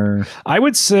them, or? I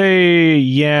would say,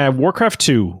 yeah, Warcraft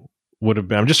 2 would have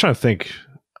been. I'm just trying to think.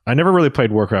 I never really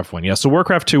played Warcraft 1. Yeah, so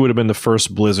Warcraft 2 would have been the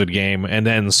first Blizzard game, and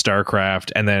then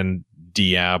StarCraft, and then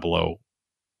Diablo.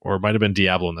 Or it might have been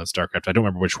Diablo and then StarCraft. I don't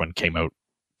remember which one came out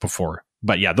before.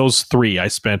 But yeah, those three, I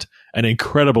spent an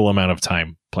incredible amount of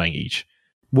time playing each.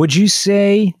 Would you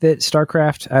say that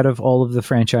StarCraft, out of all of the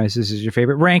franchises, is your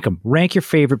favorite? Rank them. Rank your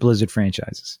favorite Blizzard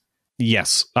franchises.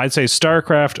 Yes. I'd say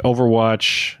StarCraft,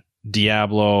 Overwatch,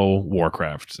 Diablo,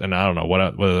 Warcraft. And I don't know, what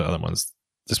are the other ones?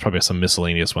 There's probably some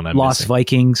miscellaneous one I'm Lost missing.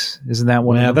 Vikings, isn't that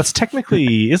one? Yeah, that's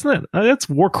technically, isn't it? That's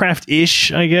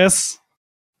Warcraft-ish, I guess.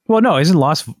 Well, no, isn't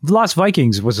Lost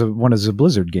Vikings was one of the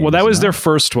Blizzard games? Well, that was their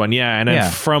first one, yeah. And then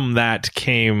from that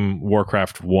came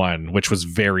Warcraft 1, which was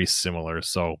very similar.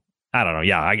 So, I don't know.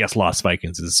 Yeah, I guess Lost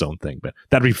Vikings is its own thing, but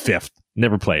that'd be fifth.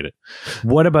 Never played it.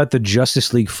 What about the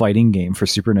Justice League fighting game for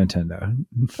Super Nintendo?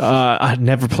 I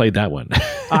never played that one.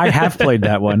 I have played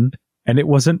that one, and it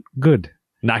wasn't good.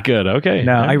 Not good. Okay.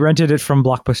 No, I rented it from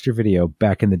Blockbuster Video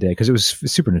back in the day because it was a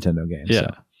Super Nintendo game. Yeah.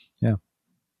 So, yeah.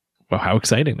 Well, how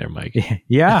exciting there, Mike.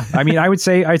 Yeah. I mean, I'd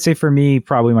say for me,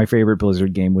 probably my favorite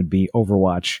Blizzard game would be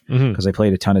Overwatch because I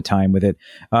played a ton of time with it.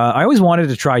 I always wanted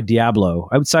to try Diablo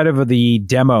outside of the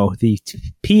demo, the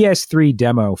PS3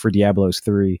 demo for Diablos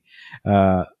 3.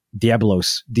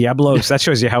 Diablos. That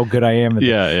shows you how good I am.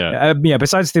 Yeah.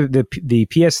 Besides the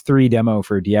PS3 demo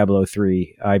for Diablo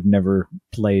 3, I've never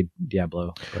played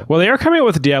Diablo. But. Well, they are coming out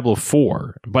with Diablo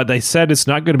 4, but they said it's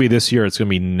not going to be this year. It's going to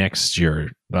be next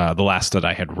year. The last that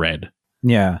I had read.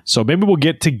 Yeah. So maybe we'll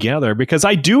get together because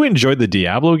I do enjoy the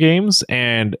Diablo games,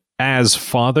 and as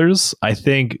fathers, I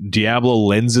think Diablo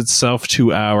lends itself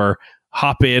to our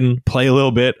hop in, play a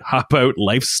little bit, hop out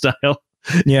lifestyle.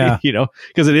 Yeah.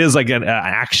 Because it is like an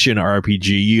action RPG.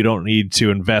 You don't need to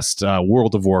invest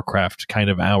World of Warcraft kind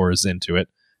of hours into it.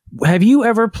 Have you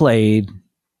ever played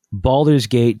Baldur's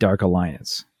Gate Dark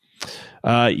Alliance?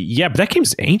 Yeah, but that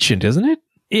game's ancient, isn't it?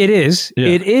 It is. Yeah.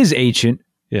 It is ancient.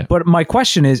 Yeah. But my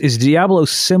question is Diablo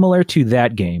similar to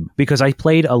that game? Because I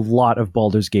played a lot of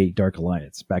Baldur's Gate Dark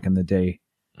Alliance back in the day.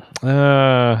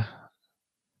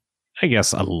 I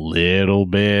guess a little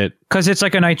bit. Because it's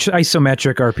like an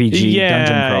isometric RPG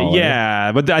dungeon crawler.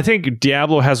 Yeah, but I think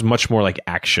Diablo has much more like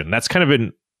action. That's kind of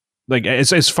been like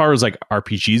as far as like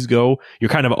RPGs go, you're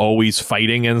kind of always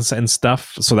fighting and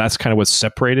stuff. So that's kind of what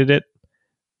separated it.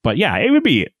 But yeah, it would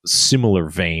be similar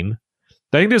vein.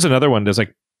 I think there's another one. There's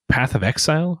like Path of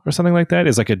Exile or something like that.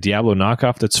 It's like a Diablo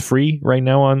knockoff that's free right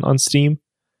now on Steam.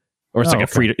 Or it's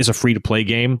a free to play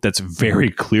game that's very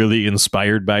clearly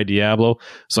inspired by Diablo.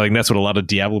 So I think that's what a lot of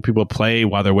Diablo people play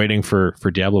while they're waiting for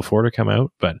Diablo 4 to come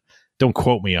out. But don't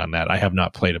quote me on that. I have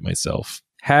not played it myself.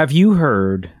 Have you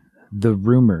heard the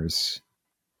rumors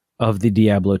of the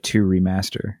Diablo 2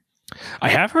 remaster? I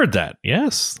have heard that.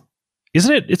 Yes.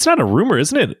 Isn't it? It's not a rumor,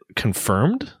 isn't it?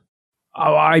 Confirmed?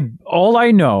 All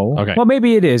I know. Okay. Well,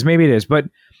 maybe it is. But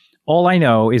all I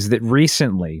know is that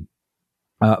recently,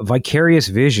 Vicarious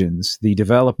Visions, the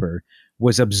developer,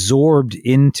 was absorbed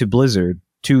into Blizzard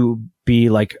to be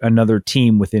like another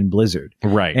team within Blizzard.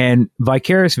 Right. And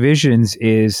Vicarious Visions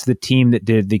is the team that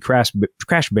did the Crash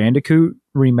Bandicoot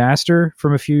remaster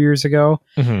from a few years ago.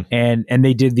 Mm-hmm. And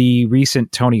they did the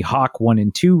recent Tony Hawk 1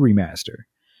 and 2 remaster.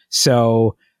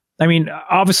 So, I mean,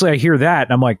 obviously I hear that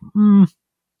and I'm like,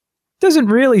 doesn't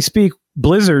really speak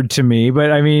Blizzard to me,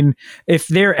 but I mean, if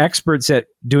they're experts at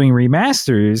doing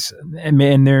remasters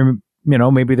and they're,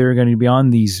 maybe they're going to be on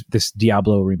this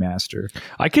Diablo remaster.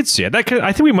 I could see it. I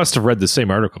think we must have read the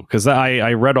same article because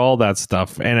I read all that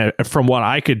stuff, and from what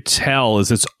I could tell,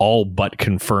 is it's all but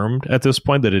confirmed at this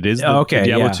point that it is the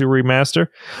Diablo 2 remaster,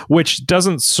 which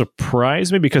doesn't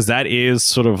surprise me because that is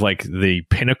sort of like the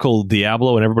pinnacle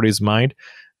Diablo in everybody's mind.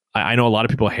 I know a lot of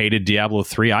people hated Diablo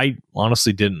 3. I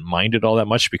honestly didn't mind it all that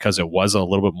much because it was a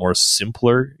little bit more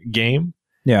simpler game.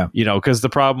 Yeah. Because the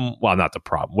problem, well, not the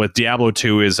problem with Diablo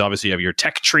 2 is obviously you have your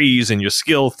tech trees and your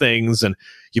skill things, and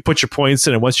you put your points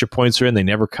in, and once your points are in, they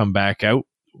never come back out.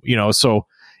 So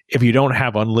if you don't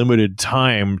have unlimited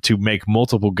time to make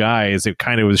multiple guys, it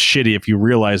kind of was shitty if you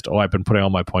realized, oh, I've been putting all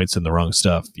my points in the wrong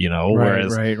stuff,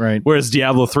 Right. Whereas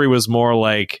Diablo 3 was more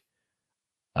like,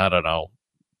 I don't know,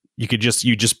 you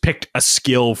just picked a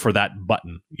skill for that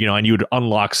button, and you would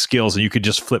unlock skills and you could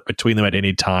just flip between them at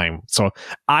any time. So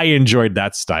I enjoyed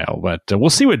that style, but we'll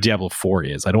see what Diablo 4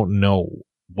 is. I don't know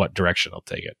what direction I'll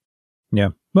take it.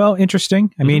 Yeah. Well,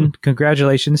 interesting. I mean,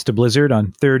 congratulations to Blizzard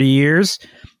on 30 years.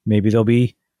 Maybe there'll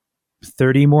be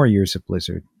 30 more years of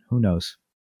Blizzard. Who knows?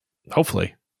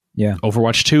 Hopefully. Yeah.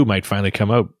 Overwatch 2 might finally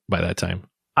come out by that time.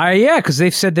 Yeah, because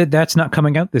they've said that that's not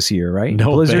coming out this year, right?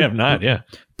 No, Blizzard, they have not, yeah.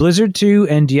 Blizzard 2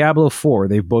 and Diablo 4,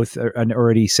 they've both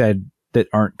already said that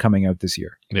aren't coming out this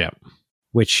year. Yeah.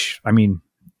 Which, I mean,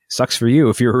 sucks for you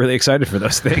if you were really excited for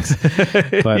those things.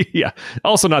 But yeah.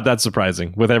 Also not that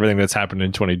surprising with everything that's happened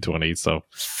in 2020, so.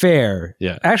 Fair.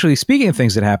 Yeah. Actually, speaking of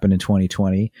things that happened in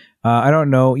 2020, I don't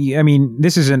know, I mean,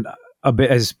 this isn't a bit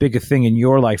as big a thing in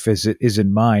your life as it is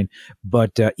in mine,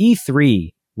 but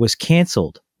E3 was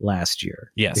canceled last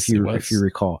year. Yes, if you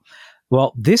recall.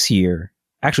 Well, this year,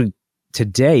 actually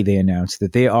today, they announced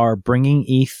that they are bringing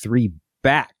E3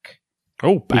 back.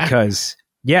 Oh, back. Because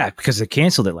they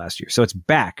canceled it last year, so it's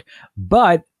back,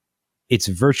 but it's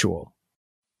virtual.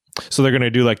 So they're going to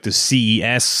do like the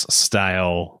CES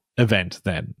style event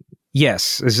then.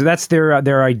 Yes, so that's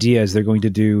their idea. Is they're going to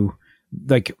do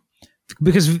like,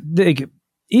 because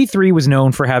E3 was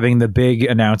known for having the big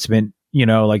announcement.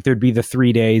 Like there'd be the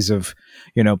 3 days of,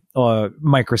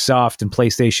 Microsoft and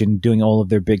PlayStation doing all of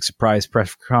their big surprise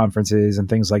press conferences and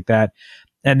things like that.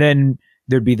 And then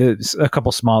there'd be a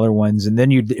couple smaller ones. And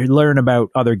then you'd learn about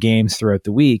other games throughout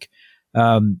the week.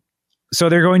 So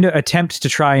they're going to attempt to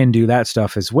try and do that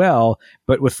stuff as well,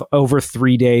 but with over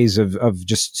 3 days of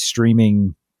just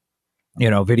streaming,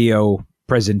 video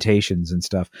presentations and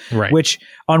stuff, right? Which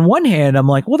on one hand, I'm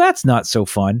like, well, that's not so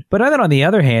fun. But then on the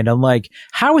other hand, I'm like,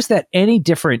 how is that any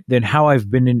different than how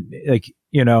I've been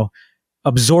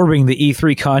absorbing the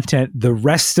E3 content the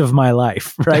rest of my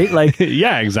life, right? Like,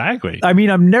 yeah, exactly. I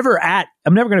mean, I'm never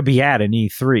going to be at an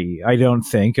E3, I don't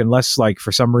think, unless like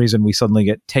for some reason we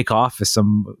suddenly take off as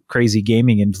some crazy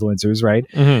gaming influencers, right?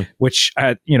 Mm-hmm. Which,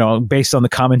 based on the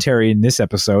commentary in this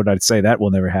episode, I'd say that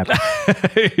will never happen.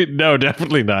 No,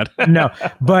 definitely not. No,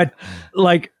 but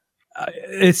like,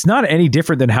 it's not any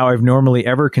different than how I've normally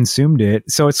ever consumed it.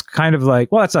 So it's kind of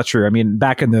like, well, that's not true. I mean,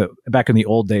 back in the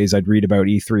old days, I'd read about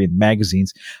E3 in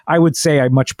magazines. I would say I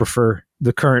much prefer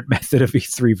the current method of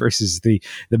E3 versus the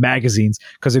magazines,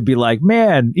 because it'd be like,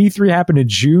 man, E3 happened in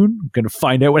June. I'm going to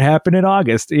find out what happened in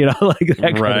August, like that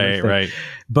kind of thing. Right.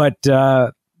 But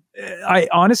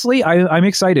I'm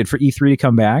excited for E3 to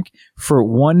come back for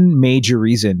one major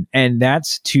reason, and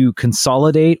that's to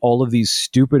consolidate all of these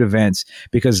stupid events.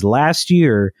 Because last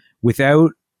year,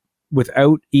 without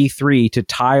E3 to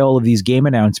tie all of these game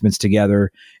announcements together,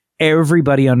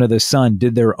 everybody under the sun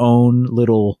did their own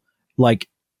little, like,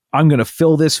 I'm going to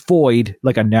fill this void,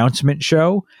 like, announcement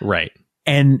show. Right.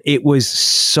 And it was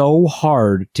so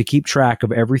hard to keep track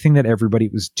of everything that everybody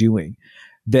was doing,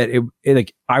 that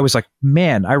I was like,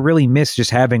 man, I really miss just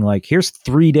having like, here's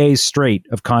 3 days straight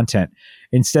of content.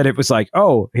 Instead, it was like,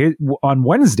 oh, on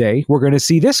Wednesday, we're going to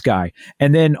see this guy.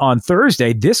 And then on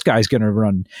Thursday, this guy's going to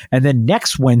run. And then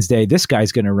next Wednesday, this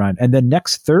guy's going to run. And then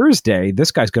next Thursday,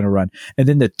 this guy's going to run. And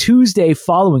then the Tuesday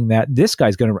following that, this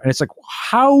guy's going to run. And it's like,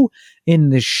 how in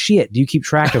the shit do you keep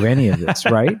track of any of this,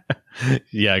 right?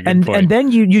 Yeah, good point. And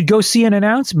then you'd go see an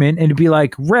announcement and it'd be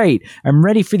like, great, I'm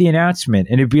ready for the announcement.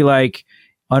 And it'd be like,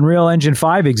 Unreal Engine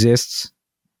 5 exists.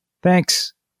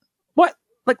 Thanks. What?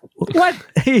 Like, what?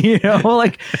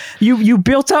 Like you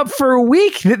built up for a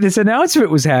week that this announcement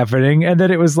was happening, and then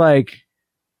it was like,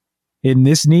 isn't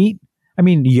this neat? I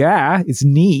mean, yeah, it's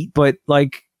neat, but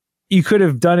like, you could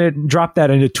have done it and dropped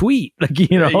that in a tweet. Like,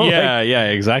 Yeah,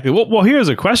 exactly. Well, here's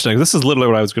a question. This is literally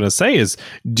what I was going to say is,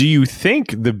 do you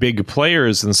think the big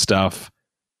players and stuff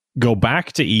go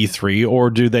back to E3, or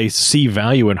do they see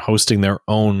value in hosting their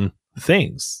own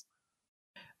things?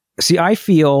 See, I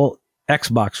feel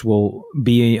Xbox will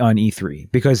be on E3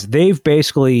 because they've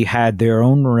basically had their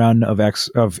own run of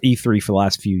E3 for the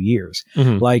last few years.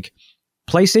 Mm-hmm. Like,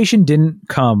 PlayStation didn't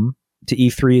come to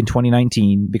E3 in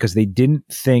 2019 because they didn't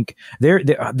think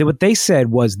what they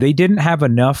said was they didn't have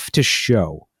enough to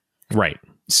show. Right.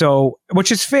 So,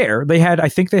 which is fair. I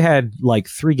think they had like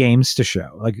 3 games to show,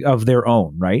 like, of their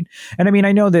own, right? And I mean,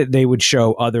 I know that they would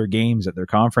show other games at their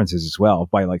conferences as well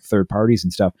by like third parties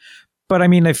and stuff. But I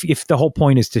mean, if the whole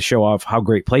point is to show off how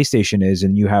great PlayStation is,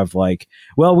 and you have like,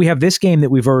 well, we have this game that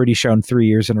we've already shown 3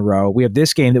 years in a row. We have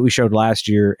this game that we showed last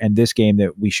year, and this game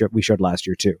that we showed last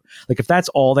year too. Like, if that's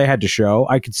all they had to show,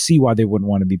 I could see why they wouldn't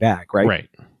want to be back, right? Right.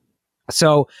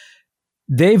 So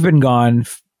they've been gone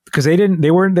because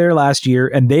they weren't there last year,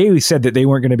 and they said that they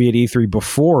weren't going to be at E3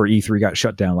 before E3 got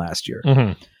shut down last year.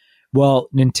 Mm-hmm. Well,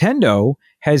 Nintendo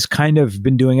has kind of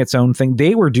been doing its own thing.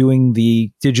 They were doing the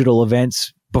digital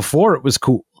events before it was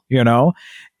cool, you know?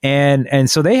 And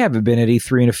so they haven't been at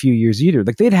E3 in a few years either.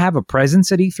 Like, they'd have a presence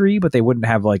at E3, but they wouldn't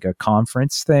have like a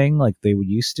conference thing like they would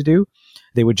used to do.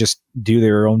 They would just do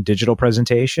their own digital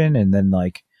presentation, and then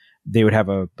like they would have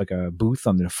a booth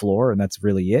on the floor, and that's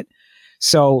really it.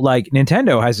 So like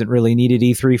Nintendo hasn't really needed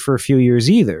E3 for a few years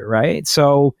either, right?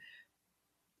 So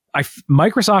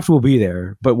Microsoft will be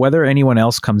there, but whether anyone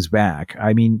else comes back,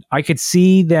 I mean, I could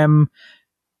see them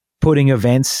putting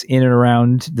events in and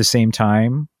around the same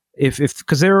time, if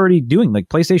because they're already doing, like,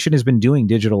 PlayStation has been doing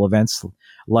digital events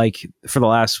like for the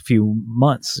last few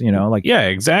months, you know, like, yeah,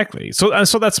 exactly. So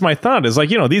that's my thought is,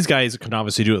 like, you know, these guys can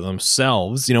obviously do it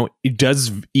themselves. You know, does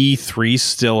E3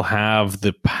 still have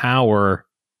the power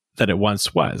that it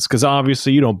once was? Because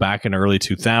obviously, you know, back in early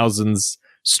 2000s.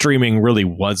 Streaming really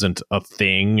wasn't a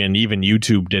thing, and even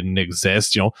YouTube didn't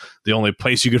exist. You know, the only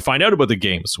place you could find out about the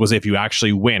games was if you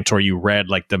actually went or you read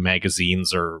like the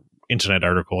magazines or internet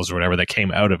articles or whatever that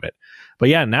came out of it. But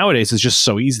yeah, nowadays it's just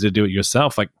so easy to do it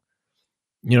yourself. Like,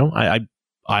 you know,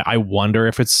 I wonder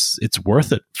if it's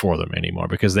worth it for them anymore,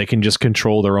 because they can just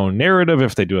control their own narrative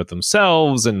if they do it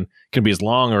themselves, and can be as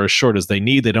long or as short as they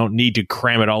need. They don't need to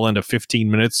cram it all into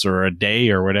 15 minutes or a day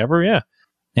or whatever. Yeah.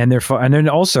 And then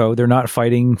also they're not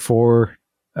fighting for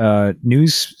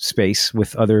news space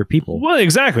with other people. Well,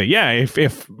 exactly. Yeah.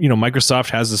 If you know,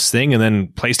 Microsoft has this thing, and then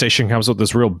PlayStation comes with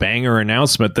this real banger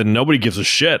announcement, then nobody gives a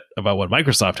shit about what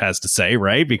Microsoft has to say,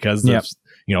 right? Because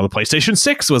you know, the PlayStation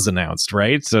 6 was announced,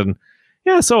 right? And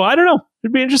yeah, so I don't know.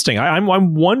 It'd be interesting.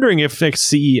 I'm wondering if like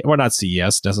not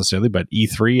CES necessarily, but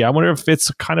E3. I wonder if it's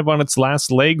kind of on its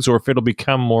last legs, or if it'll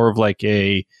become more of like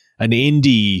an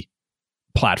indie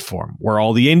platform where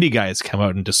all the indie guys come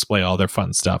out and display all their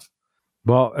fun stuff.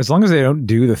 Well, as long as they don't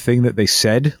do the thing that they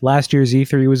said last year's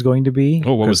E3 was going to be.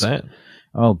 Oh, what was that?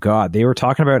 Oh, God. They were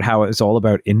talking about how it was all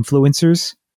about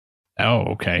influencers. Oh,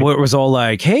 okay. Well, it was all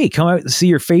like, hey, come out and see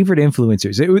your favorite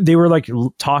influencers. They were like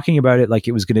talking about it like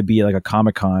it was going to be like a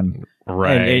Comic-Con.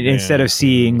 Right. And instead of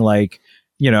seeing like,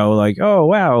 you know, like, oh,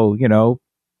 wow, you know,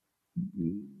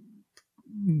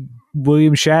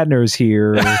 William Shatner's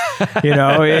here, you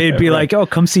know, it'd be like, oh,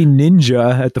 come see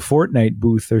Ninja at the Fortnite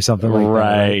booth or something like that.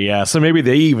 Right, yeah. So maybe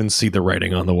they even see the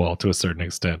writing on the wall to a certain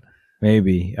extent.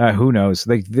 Maybe. Who knows?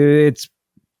 Like, it's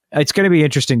going to be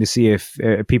interesting to see if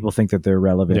people think that they're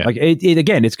relevant. Yeah. Like,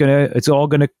 it's all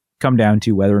going to come down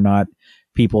to whether or not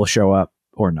people show up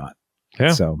or not.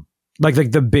 Yeah. So,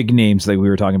 like the big names that we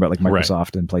were talking about, like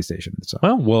Microsoft and PlayStation and stuff.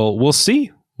 Well, we'll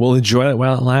see. We'll enjoy it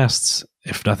while it lasts,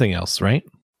 if nothing else, right?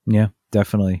 Yeah,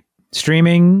 definitely.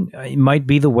 Streaming might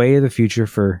be the way of the future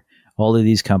for all of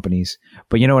these companies.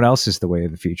 But you know what else is the way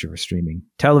of the future for streaming?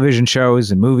 Television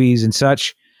shows and movies and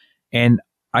such. And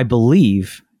I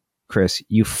believe, Chris,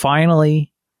 you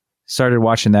finally started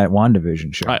watching that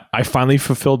WandaVision show. I finally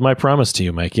fulfilled my promise to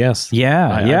you, Mike. Yes.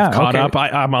 I've caught up.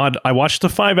 I watched the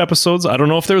 5 episodes. I don't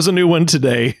know if there's a new one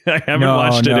today. I haven't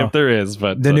watched it if there is,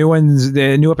 but the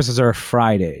new episodes are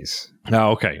Fridays.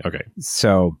 Oh, okay.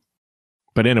 So,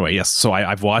 but anyway, yes. So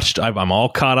I've watched. I'm all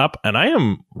caught up, and I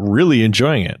am really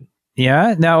enjoying it.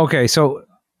 Yeah. Now, okay. So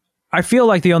I feel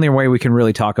like the only way we can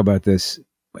really talk about this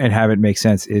and have it make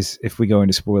sense is if we go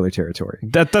into spoiler territory.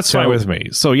 That's fine with me.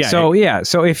 So yeah.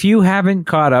 So if you haven't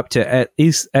caught up to at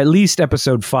least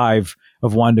episode 5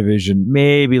 of WandaVision,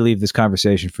 maybe leave this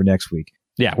conversation for next week.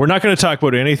 Yeah, we're not going to talk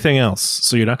about anything else,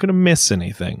 so you're not going to miss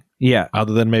anything. Yeah.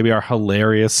 Other than maybe our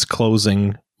hilarious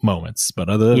closing moments, but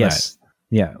other than that.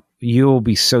 Yeah. You'll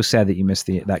be so sad that you missed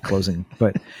that closing.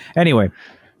 But anyway,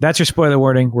 that's your spoiler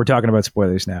warning. We're talking about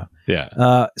spoilers now.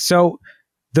 Yeah. So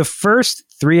the first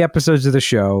 3 episodes of the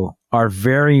show are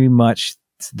very much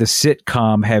the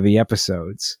sitcom heavy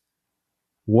episodes.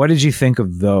 What did you think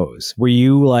of those? Were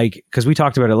you like, because we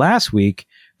talked about it last week,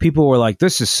 people were like,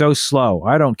 this is so slow.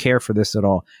 I don't care for this at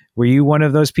all. Were you one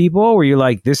of those people? Or were you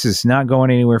like, this is not going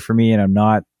anywhere for me and I'm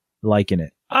not liking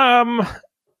it?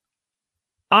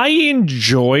 I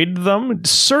enjoyed them.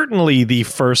 Certainly the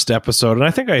first episode, and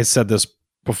I think I said this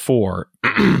before.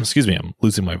 Excuse me, I'm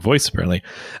losing my voice apparently.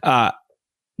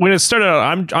 when it started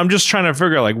out, I'm just trying to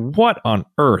figure out like what on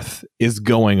earth is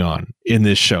going on in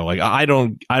this show. Like I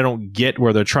don't get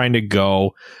where they're trying to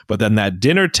go. But then that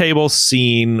dinner table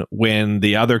scene when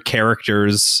the other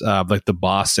characters, like the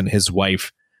boss and his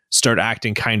wife, start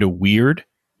acting kind of weird.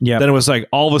 Yeah. Then it was like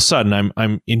all of a sudden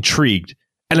I'm intrigued.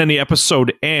 And then the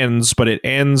episode ends, but it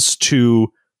ends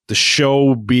to the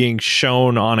show being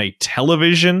shown on a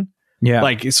television. Yeah.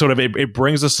 Like sort of it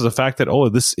brings us to the fact that, oh,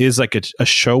 this is like a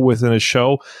show within a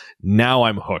show. Now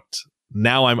I'm hooked.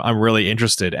 Now I'm really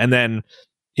interested. And then,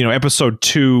 episode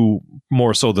 2,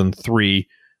 more so than 3,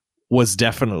 was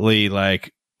definitely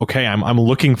like, okay, I'm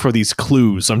looking for these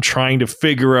clues. I'm trying to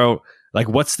figure out like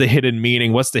what's the hidden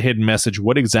meaning, what's the hidden message,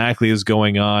 what exactly is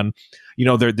going on.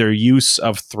 Their use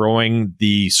of throwing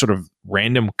the sort of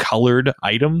random colored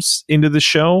items into the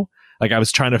show. Like I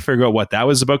was trying to figure out what that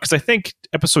was about, because I think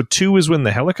episode 2 is when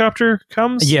the helicopter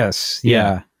comes. Yes.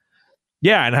 Yeah.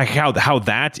 Yeah. And how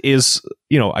that is,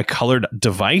 a colored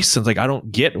device. And it's like, I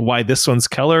don't get why this one's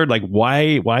colored. Like,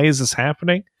 why is this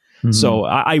happening? Mm-hmm. So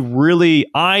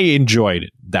I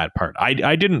enjoyed that part.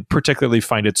 I didn't particularly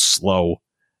find it slow.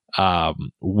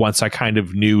 Once I kind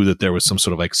of knew that there was some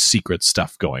sort of like secret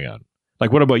stuff going on.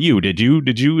 Like, what about you? Did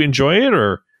you enjoy it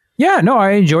or? Yeah, no,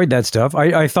 I enjoyed that stuff.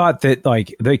 I thought that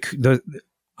like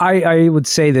I would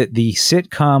say that the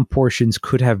sitcom portions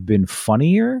could have been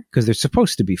funnier because they're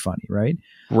supposed to be funny, right?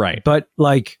 Right. But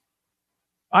like,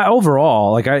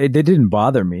 overall, like they didn't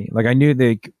bother me. Like I knew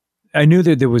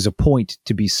that there was a point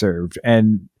to be served,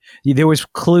 and there was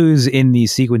clues in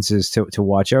these sequences to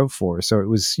watch out for. So it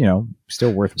was,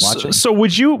 still worth watching. So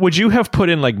would you have put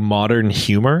in like modern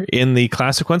humor in the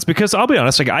classic ones? Because I'll be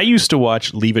honest, like I used to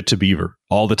watch Leave It to Beaver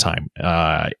all the time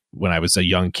when I was a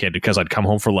young kid, because I'd come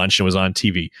home for lunch and it was on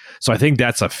TV. So I think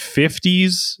that's a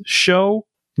 50s show.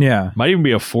 Yeah. Might even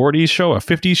be a 40s show, a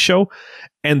 50s show.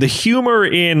 And the humor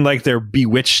in like their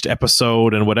Bewitched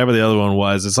episode and whatever the other one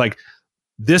was, it's like,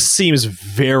 this seems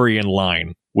very in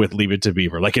line with Leave It to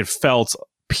Beaver. Like it felt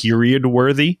period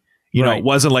worthy. It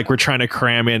wasn't like we're trying to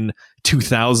cram in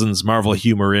 2000s Marvel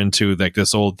humor into like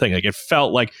this old thing. Like it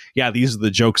felt like, yeah, these are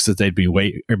the jokes that they'd be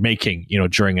making,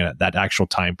 during that actual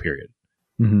time period.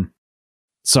 Mm-hmm.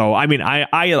 So, I mean,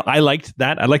 I liked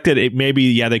that. I liked that it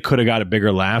maybe, they could have got a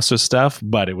bigger laughs or stuff,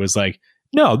 but it was like,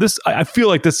 no, I feel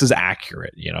like this is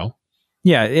accurate,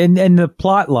 Yeah, and the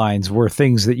plot lines were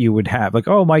things that you would have, like,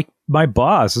 oh, my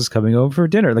boss is coming over for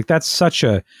dinner. Like that's such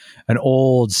an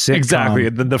old sitcom. Exactly.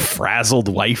 And then the frazzled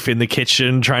wife in the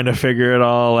kitchen trying to figure it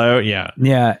all out. Yeah.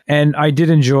 Yeah. And I did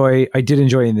enjoy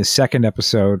in the second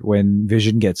episode when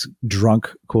Vision gets drunk,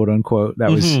 quote unquote.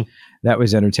 That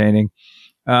was entertaining.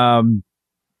 And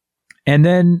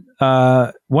then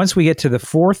once we get to the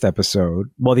fourth episode,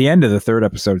 the end of the third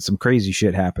episode, some crazy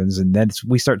shit happens, and then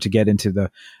we start to get into the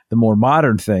more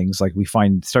modern things. Like we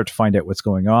start to find out what's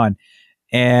going on,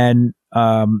 and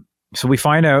so we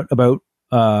find out about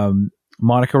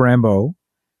Monica Rambeau,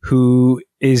 who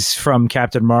is from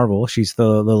Captain Marvel. She's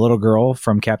the little girl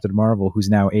from Captain Marvel who's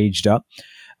now aged up.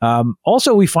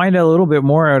 Also, we find out a little bit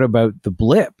more out about the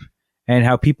blip and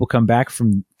how people came back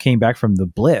from the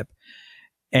blip.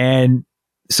 And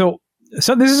so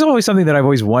this is always something that I've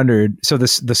always wondered. So the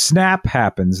snap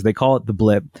happens. They call it the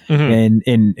blip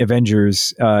in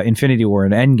Avengers, Infinity War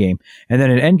and Endgame. And then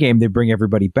in Endgame, they bring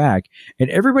everybody back. And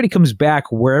everybody comes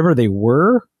back wherever they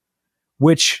were,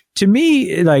 which to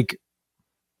me, like,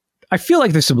 I feel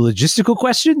like there's some logistical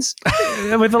questions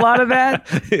with a lot of that.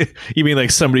 You mean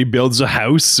like somebody builds a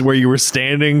house where you were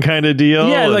standing kind of deal?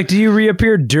 Yeah, like do you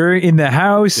reappear in the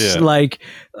house? Yeah. Like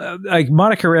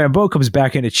Monica Rambeau comes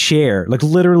back in a chair, like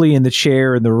literally in the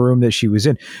chair in the room that she was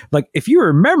in. Like if you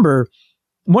remember,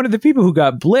 one of the people who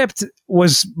got blipped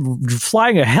was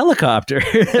flying a helicopter.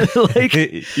 Like,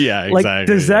 yeah, exactly. Like,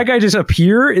 does that guy just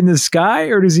appear in the sky,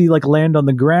 or does he like land on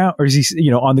the ground, or is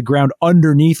he, on the ground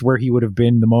underneath where he would have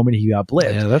been the moment he got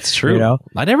blipped? Yeah, that's true.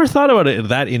 I never thought about it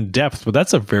that in depth, but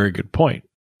that's a very good point.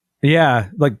 Yeah,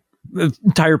 like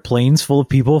entire planes full of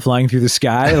people flying through the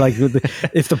sky. Like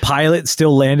if the pilot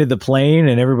still landed the plane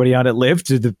and everybody on it lived,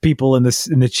 did the people in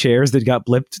the chairs that got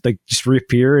blipped like just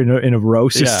reappear in a row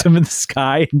system in the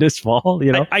sky and just fall?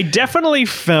 I definitely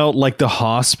felt like the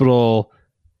hospital,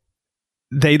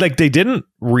 they didn't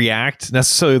react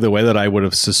necessarily the way that I would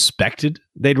have suspected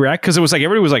they'd react, because it was like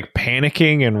everybody was like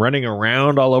panicking and running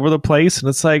around all over the place, and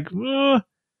it's like.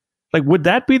 Like, would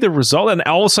that be the result? And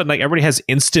all of a sudden, like, everybody has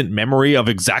instant memory of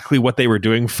exactly what they were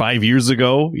doing 5 years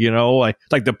ago,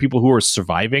 like the people who are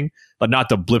surviving, but not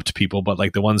the blipped people, but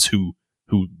like the ones who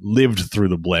lived through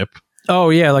the blip.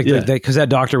 Oh yeah, like because that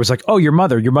doctor was like, "Oh, your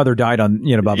mother died on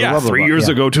blah blah blah." 3 years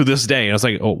ago to this day, and I was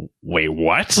like, "Oh, wait,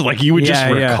 what?" Like you would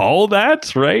just recall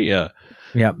that, right? Yeah,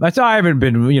 yeah. That's I haven't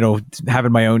been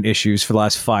having my own issues for the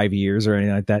last 5 years or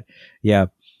anything like that. Yeah,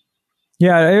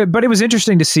 yeah. But it was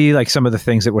interesting to see like some of the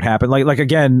things that would happen. Like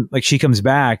again, like she comes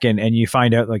back and you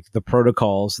find out like the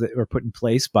protocols that were put in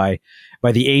place by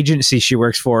the agency she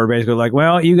works for. Basically, like,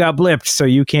 well, you got blipped, so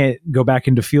you can't go back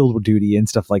into field duty and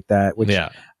stuff like that. Which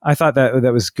I thought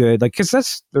that was good. Like, because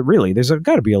that's really there's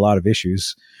got to be a lot of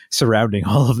issues surrounding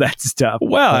all of that stuff.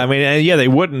 Well, I mean, they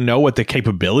wouldn't know what the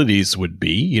capabilities would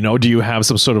be. Do you have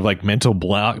some sort of like mental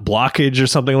blockage or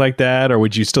something like that, or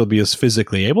would you still be as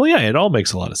physically able? Yeah, it all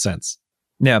makes a lot of sense.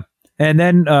 Yeah. And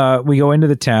then we go into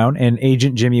the town and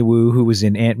Agent Jimmy Woo, who was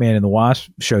in Ant-Man and the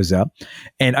Wasp, shows up.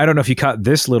 And I don't know if you caught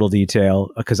this little detail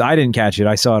because I didn't catch it.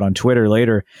 I saw it on Twitter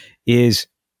later. Is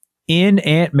in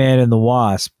Ant-Man and the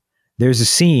Wasp, there's a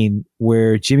scene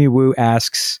where Jimmy Woo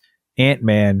asks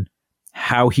Ant-Man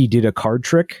how he did a card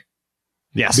trick.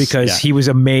 Yes. Because he was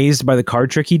amazed by the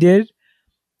card trick he did.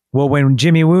 Well, when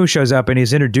Jimmy Woo shows up and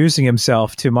he's introducing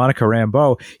himself to Monica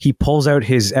Rambeau, he pulls out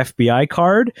his FBI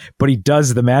card, but he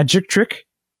does the magic trick.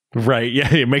 Right.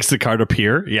 Yeah. It makes the card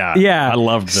appear. Yeah. Yeah. I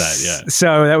loved that. Yeah.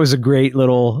 So that was a great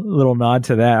little nod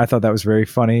to that. I thought that was very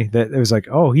funny that it was like,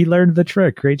 oh, he learned the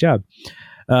trick. Great job.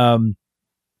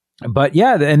 But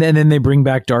yeah, and then they bring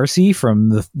back Darcy from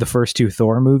the first two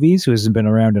Thor movies, who hasn't been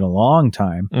around in a long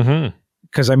time.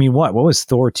 Because I mean, what was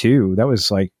Thor 2? That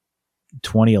was like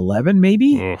 2011,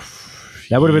 maybe.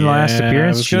 That would have been the last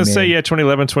appearance. I was going to say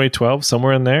 2011, 2012,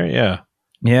 somewhere in there.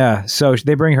 Yeah. So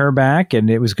they bring her back, and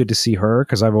it was good to see her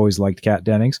because I've always liked Kat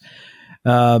Dennings.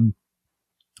 And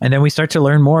then we start to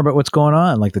learn more about what's going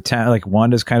on, like the town, like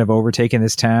Wanda's kind of overtaken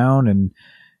this town,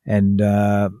 and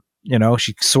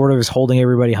she sort of is holding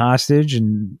everybody hostage,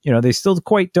 and they still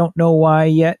quite don't know why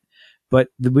yet. But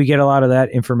we get a lot of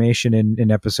that information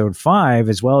in episode 5,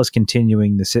 as well as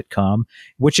continuing the sitcom,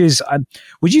 which is,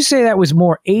 would you say that was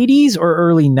more 80s or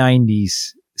early 90s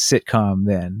sitcom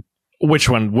then? Which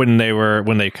one? When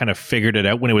they kind of figured it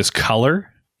out, when it was color?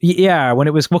 Yeah, when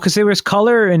it was, because there was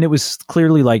color and it was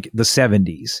clearly like the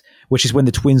 70s, which is when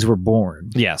the twins were born.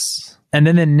 Yes. And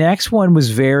then the next one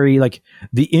was very like,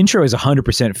 the intro is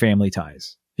 100% Family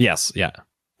Ties. Yes. Yeah.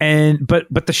 And but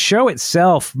the show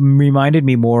itself reminded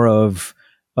me more of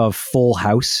Full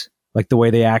House, like the way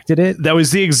they acted it. That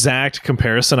was the exact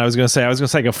comparison I was going to say. I was going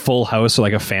to say like a Full House or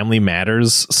like a Family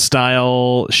Matters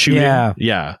style shooting.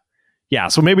 Yeah.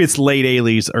 So maybe it's late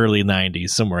 80s, early 90s,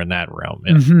 somewhere in that realm.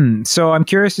 Yeah. Mm-hmm. So I'm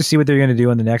curious to see what they're going to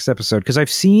do in the next episode, because I've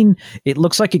seen it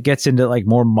looks like it gets into like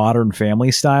more Modern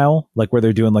Family style, like where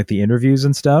they're doing like the interviews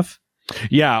and stuff.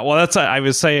 Yeah, well, that's I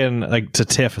was saying like to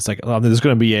Tiff, it's like there's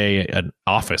going to be an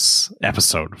Office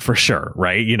episode for sure,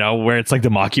 right? Where it's like the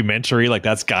mockumentary, like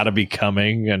that's got to be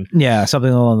coming, and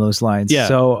something along those lines. Yeah.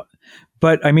 So,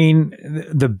 but I mean,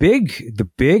 the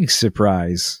big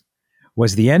surprise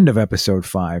was the end of episode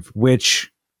 5, which,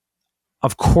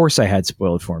 of course, I had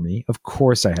spoiled for me. Of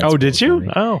course, I had. Oh, did you?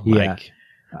 Oh, yeah.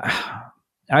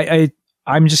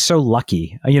 I'm just so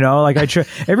lucky, like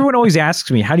everyone always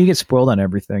asks me, how do you get spoiled on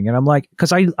everything? And I'm like,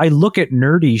 because I look at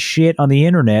nerdy shit on the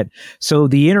internet. So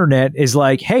the internet is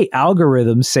like, hey,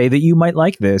 algorithms say that you might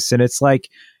like this. And it's like,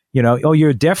 oh,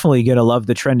 you're definitely going to love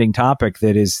the trending topic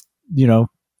that is,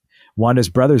 Wanda's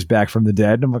brother's back from the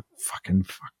dead. And I'm like, fucking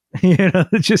fuck.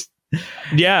 Just.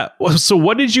 Yeah. So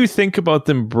what did you think about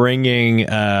them bringing,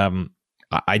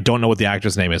 I don't know what the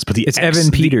actor's name is, but it's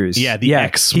Evan Peters. The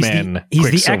X-Men.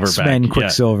 He's the X-Men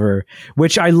Quicksilver,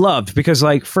 which I loved because,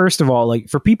 like, first of all, like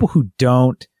for people who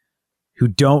don't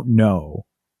know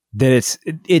that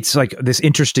it's like this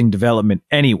interesting development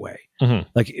anyway. Mm-hmm.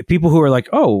 Like people who are like,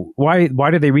 oh, why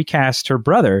did they recast her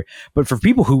brother? But for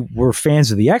people who were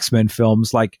fans of the X-Men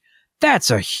films, like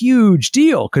that's a huge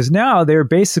deal because now they're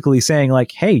basically saying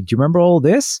like, hey, do you remember all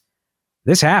this?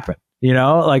 This happened.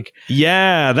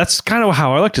 Yeah, that's kind of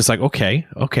how I looked. It's like, okay,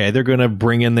 they're going to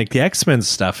bring in the X-Men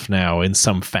stuff now in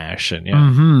some fashion. Yeah.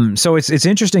 Mm-hmm. So it's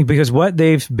interesting because what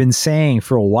they've been saying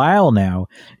for a while now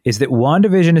is that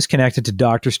WandaVision is connected to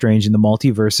Doctor Strange in the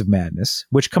Multiverse of Madness,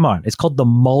 which, come on, it's called the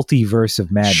Multiverse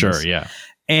of Madness. Sure, yeah.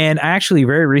 And actually,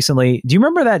 very recently, do you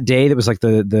remember that day that was like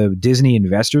the Disney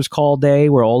Investors Call day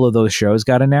where all of those shows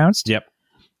got announced? Yep.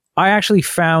 I actually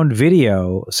found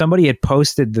video. Somebody had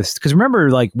posted this because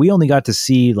remember, like we only got to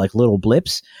see like little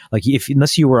blips. Like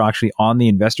unless you were actually on the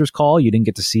investors call, you didn't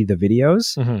get to see the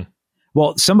videos. Mm-hmm.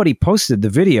 Well, somebody posted the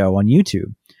video on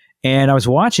YouTube, and I was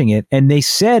watching it, and they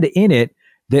said in it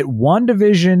that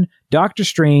WandaVision, Doctor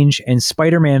Strange, and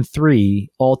Spider-Man 3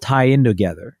 all tie in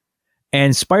together.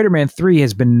 And Spider-Man 3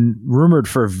 has been rumored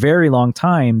for a very long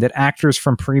time that actors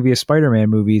from previous Spider-Man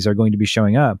movies are going to be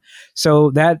showing up.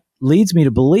 So that leads me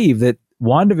to believe that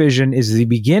WandaVision is the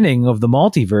beginning of the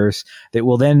multiverse that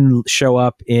will then show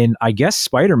up in, I guess,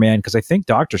 Spider-Man, because I think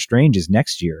Doctor Strange is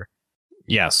next year.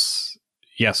 Yes,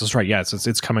 that's right. Yeah,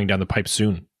 it's coming down the pipe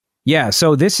soon. Yeah,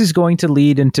 so this is going to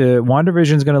lead into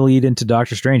WandaVision is going to lead into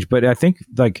Doctor Strange, but I think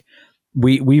like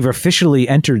we've officially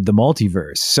entered the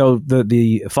multiverse. So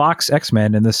the Fox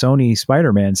X-Men and the Sony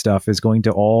Spider-Man stuff is going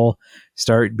to all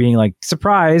start being like,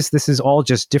 surprise, this is all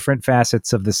just different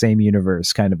facets of the same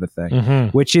universe kind of a thing,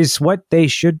 which is what they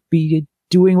should be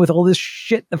doing with all this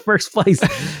shit in the first place.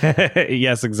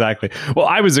 Yes, exactly. Well,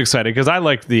 I was excited because I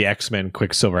liked the X-Men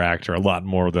Quicksilver actor a lot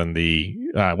more than the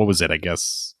what was it? I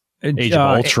guess Age of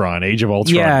Ultron.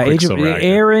 Yeah,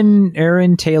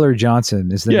 Aaron Taylor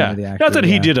Johnson is the name of the actor. Not that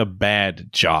he did a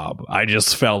bad job. I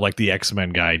just felt like the X-Men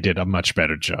guy did a much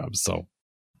better job. So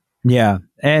yeah,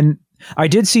 and I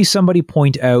did see somebody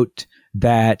point out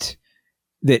that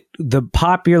the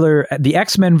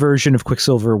X-Men version of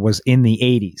Quicksilver was in the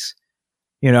 80s.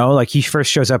 You know, like he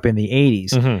first shows up in the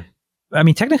 80s. I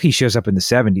mean, technically he shows up in the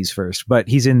 70s first, but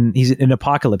he's in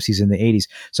Apocalypse. He's in the 80s.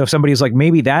 So if somebody's like,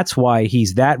 maybe that's why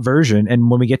he's that version,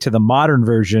 and when we get to the modern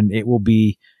version, it will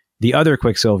be the other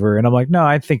Quicksilver. And I'm like, no,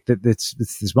 I think that it's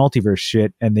this multiverse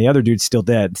shit, and the other dude's still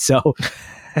dead. So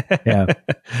yeah,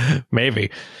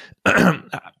 maybe.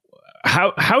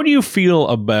 How do you feel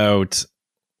about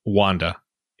Wanda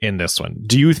in this one?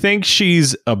 Do you think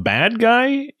she's a bad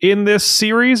guy in this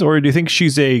series, or do you think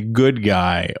she's a good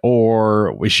guy,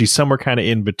 or is she somewhere kind of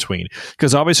in between?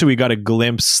 Because obviously we got a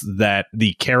glimpse that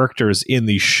the characters in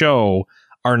the show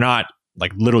are not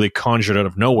like literally conjured out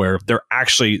of nowhere. They're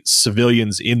actually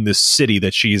civilians in this city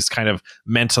that she's kind of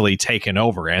mentally taken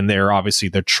over, and they're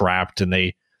trapped and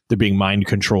they're being mind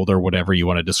controlled, or whatever you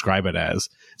want to describe it as.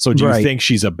 So do you think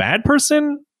she's a bad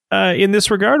person in this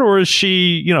regard, or is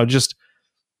she, just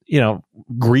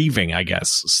grieving, I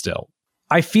guess, still?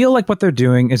 I feel like what they're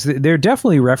doing is they're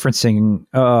definitely referencing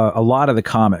a lot of the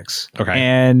comics. Okay.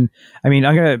 And I mean,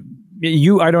 I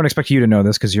don't expect you to know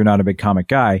this because you're not a big comic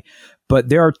guy, but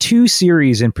there are two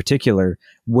series in particular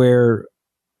where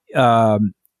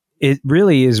it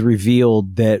really is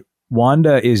revealed that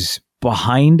Wanda is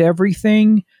behind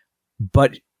everything,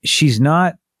 but she's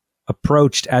not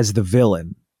approached as the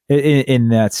villain in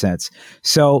that sense.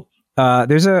 So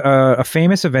there's a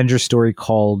famous Avengers story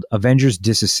called Avengers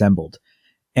Disassembled.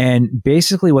 And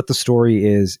basically what the story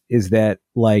is that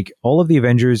like all of the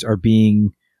Avengers are being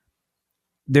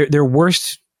their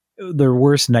worst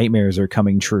nightmares are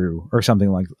coming true, or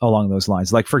something like along those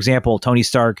lines. Like, for example, Tony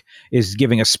Stark is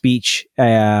giving a speech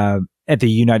at the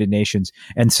United Nations,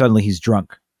 and suddenly he's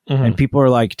drunk. And people are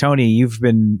like, Tony, you've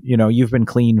been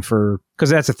clean for, because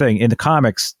that's the thing in the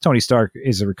comics, Tony Stark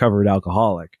is a recovered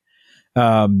alcoholic.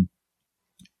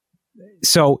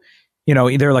 So,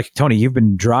 they're like, Tony, you've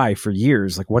been dry for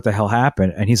years. Like, what the hell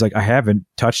happened? And he's like, I haven't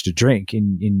touched a drink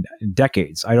in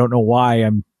decades. I don't know why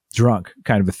I'm drunk,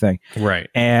 kind of a thing. Right.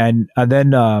 And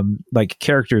then like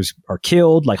characters are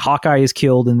killed. Like Hawkeye is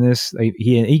killed in this.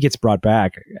 He gets brought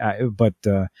back, but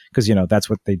because that's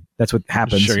what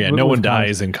happens. Sure. Yeah. No one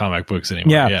dies in comic books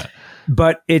anymore. Yeah.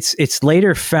 But it's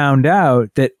later found out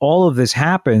that all of this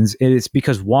happens. It's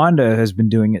because Wanda has been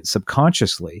doing it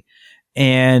subconsciously.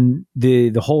 And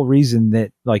the whole reason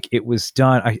that like it was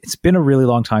done, it's been a really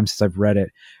long time since I've read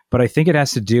it, but I think it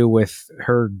has to do with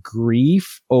her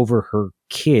grief over her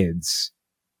kids,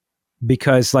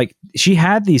 because like she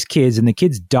had these kids and the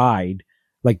kids died,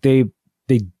 like they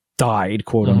died,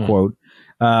 quote unquote,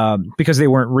 because they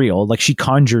weren't real. Like she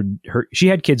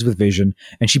had kids with Vision,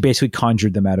 and she basically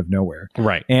conjured them out of nowhere.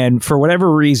 Right. And for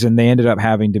whatever reason, they ended up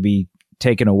having to be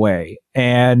taken away.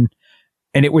 And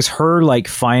it was her like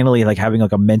finally like having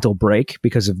like a mental break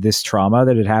because of this trauma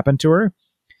that had happened to her.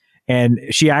 And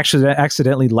she actually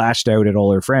accidentally lashed out at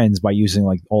all her friends by using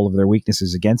like all of their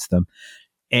weaknesses against them.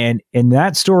 And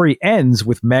that story ends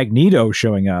with Magneto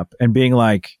showing up and being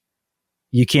like,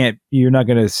 you're not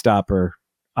going to stop her.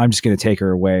 I'm just going to take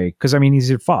her away. Cause I mean, he's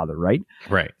your father, right?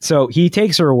 Right. So he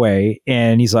takes her away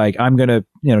and he's like, I'm going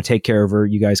to, take care of her.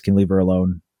 You guys can leave her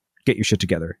alone. Get your shit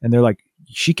together. And they're like,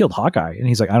 she killed Hawkeye. And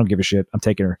he's like, I don't give a shit. I'm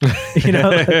taking her.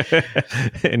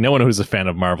 And no one who's a fan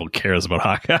of Marvel cares about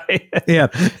Hawkeye. Yeah.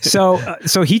 So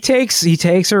he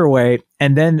takes her away,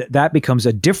 and then that becomes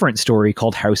a different story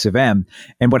called House of M.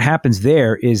 And what happens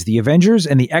there is the Avengers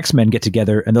and the X-Men get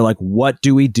together and they're like, what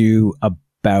do we do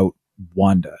about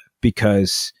Wanda?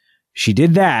 Because she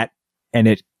did that and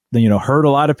it, hurt a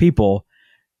lot of people,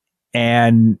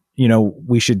 and,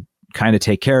 we should kind of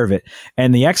take care of it.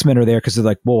 And the X-Men are there because they're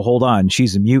like, well, hold on,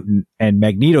 she's a mutant and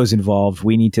Magneto's involved.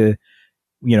 We need to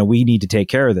take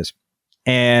care of this.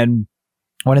 And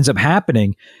what ends up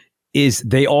happening is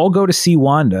they all go to see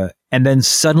Wanda, and then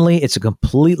suddenly it's a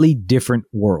completely different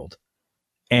world.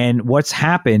 And what's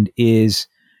happened is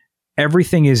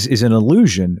everything is an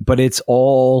illusion, but it's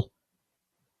all,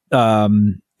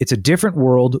 it's a different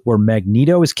world where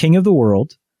Magneto is king of the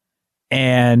world.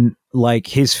 And like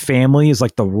his family is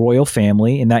like the royal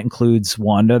family, and that includes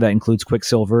Wanda, that includes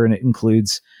Quicksilver, and it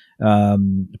includes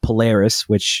Polaris,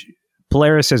 which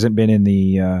Polaris hasn't been in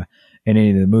in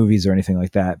any of the movies or anything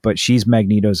like that, but she's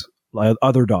Magneto's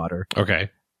other daughter. Okay.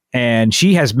 And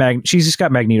she's just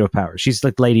got Magneto powers. She's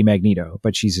like Lady Magneto,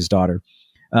 but she's his daughter.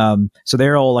 So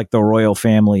they're all like the royal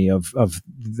family of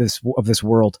this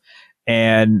world,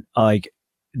 and like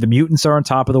the mutants are on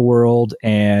top of the world,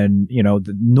 and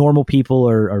the normal people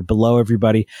are below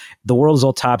everybody. The world is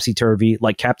all topsy-turvy.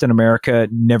 Like Captain America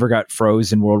never got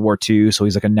froze in World War II, so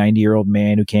he's like a 90-year-old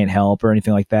man who can't help or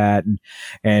anything like that.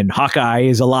 And Hawkeye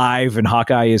is alive, and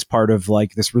Hawkeye is part of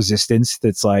like this resistance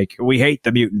that's like, we hate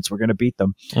the mutants, we're gonna beat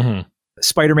them. Mm-hmm.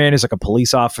 Spider-Man is like a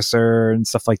police officer and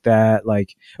stuff like that.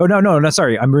 Like, oh no,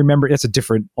 sorry, I'm remembering, that's a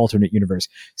different alternate universe.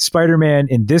 Spider-Man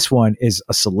in this one is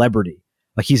a celebrity.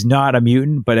 Like, he's not a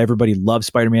mutant, but everybody loves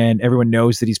Spider-Man. Everyone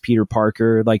knows that he's Peter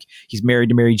Parker. Like, he's married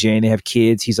to Mary Jane. They have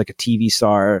kids. He's like a TV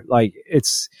star. Like,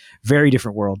 it's very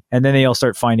different world. And then they all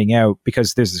start finding out,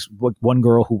 because there's this one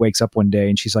girl who wakes up one day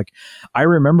and she's like, I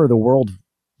remember the world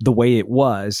the way it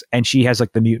was. And she has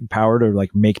like the mutant power to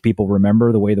like make people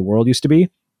remember the way the world used to be.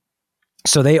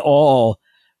 So they all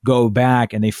go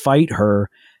back and they fight her.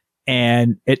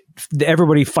 And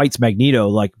everybody fights Magneto.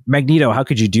 Like, Magneto, how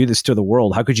could you do this to the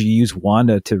world? How could you use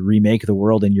Wanda to remake the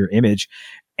world in your image?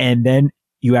 And then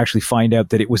you actually find out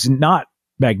that it was not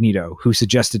Magneto who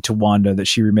suggested to Wanda that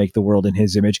she remake the world in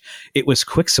his image. It was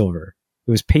Quicksilver.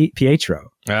 It was Pietro.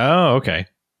 Oh, okay.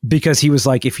 Because he was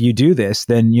like, if you do this,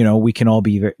 then we can all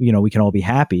be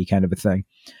happy, kind of a thing.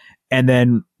 And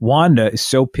then Wanda is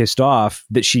so pissed off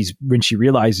that when she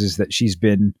realizes that she's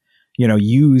been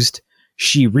used,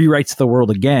 she rewrites the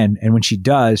world again. And when she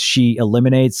does, she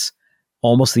eliminates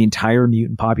almost the entire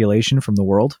mutant population from the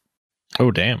world.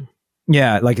 Oh, damn.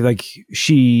 Yeah. Like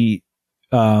she,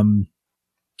 I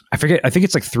forget, I think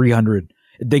it's like 300.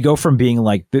 They go from being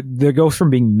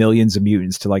millions of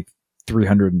mutants to like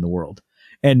 300 in the world.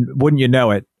 And wouldn't you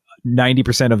know it,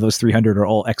 90% of those 300 are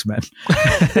all X-Men.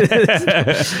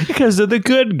 Because they're the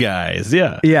good guys.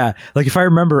 Yeah. Yeah. Like, if I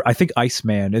remember, I think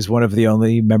Iceman is one of the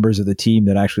only members of the team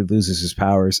that actually loses his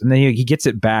powers. And then he gets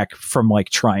it back from like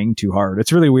trying too hard.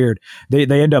 It's really weird. They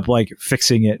end up like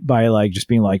fixing it by like just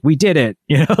being like, we did it,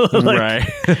 like, right.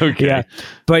 Okay. Yeah.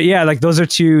 But yeah, like those are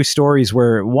two stories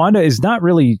where Wanda is not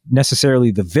really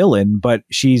necessarily the villain, but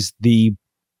she's the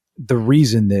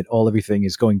reason that everything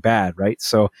is going bad, right?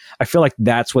 So I feel like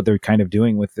that's what they're kind of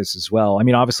doing with this as well. I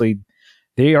mean, obviously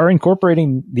they are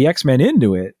incorporating the X-Men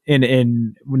into it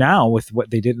in now with what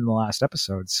they did in the last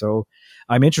episode. So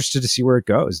I'm interested to see where it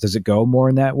goes. Does it go more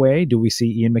in that way? Do we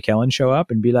see Ian McKellen show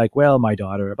up and be like, well, my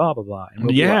daughter, blah, blah, blah. And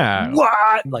we'll yeah. Like,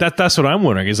 what? Like, that's what I'm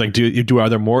wondering is like, are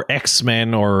there more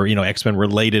X-Men or, X-Men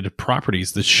related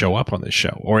properties that show up on this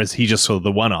show? Or is he just sort of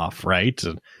the one-off, right?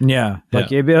 Yeah.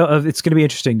 Like it's going to be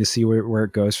interesting to see where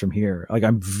it goes from here. Like,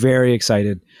 I'm very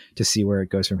excited to see where it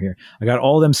goes from here. I got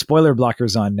all them spoiler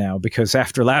blockers on now because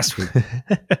after last week.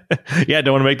 Yeah,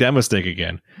 don't want to make that mistake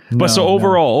again. But so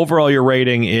overall your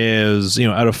rating is,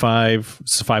 out of 5,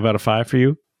 it's a 5 out of 5 for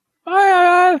you?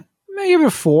 Maybe a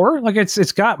 4. Like,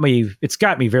 it's got me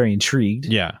very intrigued.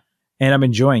 Yeah. And I'm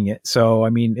enjoying it. So,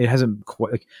 I mean, it hasn't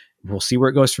quite, like, we'll see where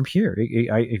it goes from here.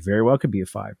 It very well could be a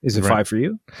 5. Is it 5 for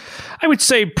you? I would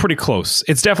say pretty close.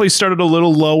 It's definitely started a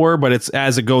little lower, but it's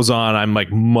as it goes on, I'm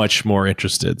like much more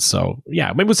interested. So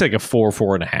yeah, maybe it's like a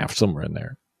 4.5, somewhere in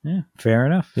there. Yeah, fair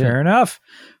enough. Yeah. Fair enough.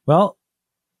 Well,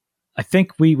 I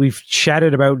think we've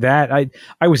chatted about that.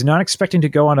 I was not expecting to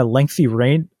go on a lengthy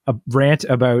rant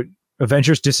about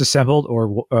Avengers Disassembled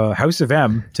or House of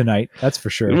M tonight. That's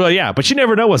for sure. Well, yeah, but you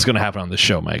never know what's going to happen on this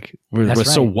show, Mike. We're right.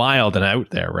 So wild and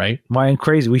out there, right? Why and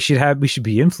crazy. We should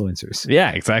be influencers. Yeah,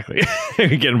 exactly.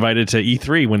 Get invited to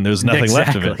E3 when there's nothing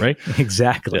left of it, right?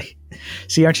 Exactly. Yeah.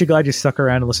 See, aren't you glad you stuck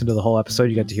around and listened to the whole episode?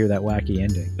 You got to hear that wacky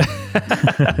ending.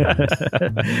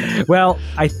 Well,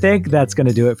 I think that's going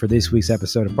to do it for this week's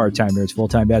episode of Part-Time Nerds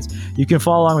Full-Time Dads. You can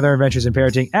follow along with our adventures in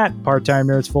parenting at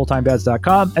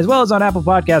parttimenerdsfulltimedads.com, as well as on Apple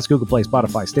Podcasts, Google Play,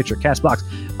 Spotify, Stitcher, CastBox,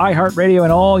 iHeartRadio,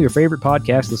 and all your favorite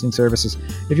podcast listening services.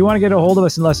 If you want to get a hold of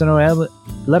us and let us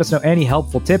know any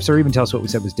helpful tips or even tell us what we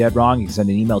said was dead wrong, you can send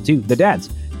an email to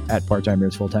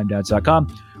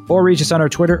thedads@parttimenerdsfulltimedads.com. or reach us on our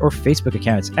Twitter or Facebook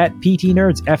accounts at PT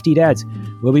Nerds FD Dads.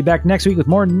 We'll be back next week with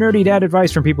more nerdy dad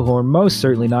advice from people who are most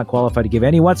certainly not qualified to give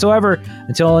any whatsoever.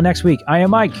 Until next week, I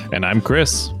am Mike. And I'm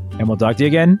Chris. And we'll talk to you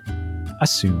again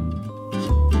soon.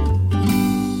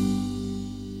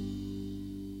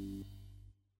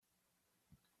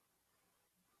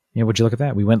 Yeah, would you look at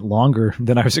that? We went longer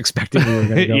than I was expecting we were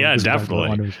going to go. Yeah,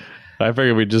 definitely. I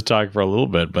figured we'd just talk for a little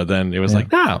bit, but then it was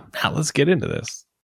like, no, let's get into this.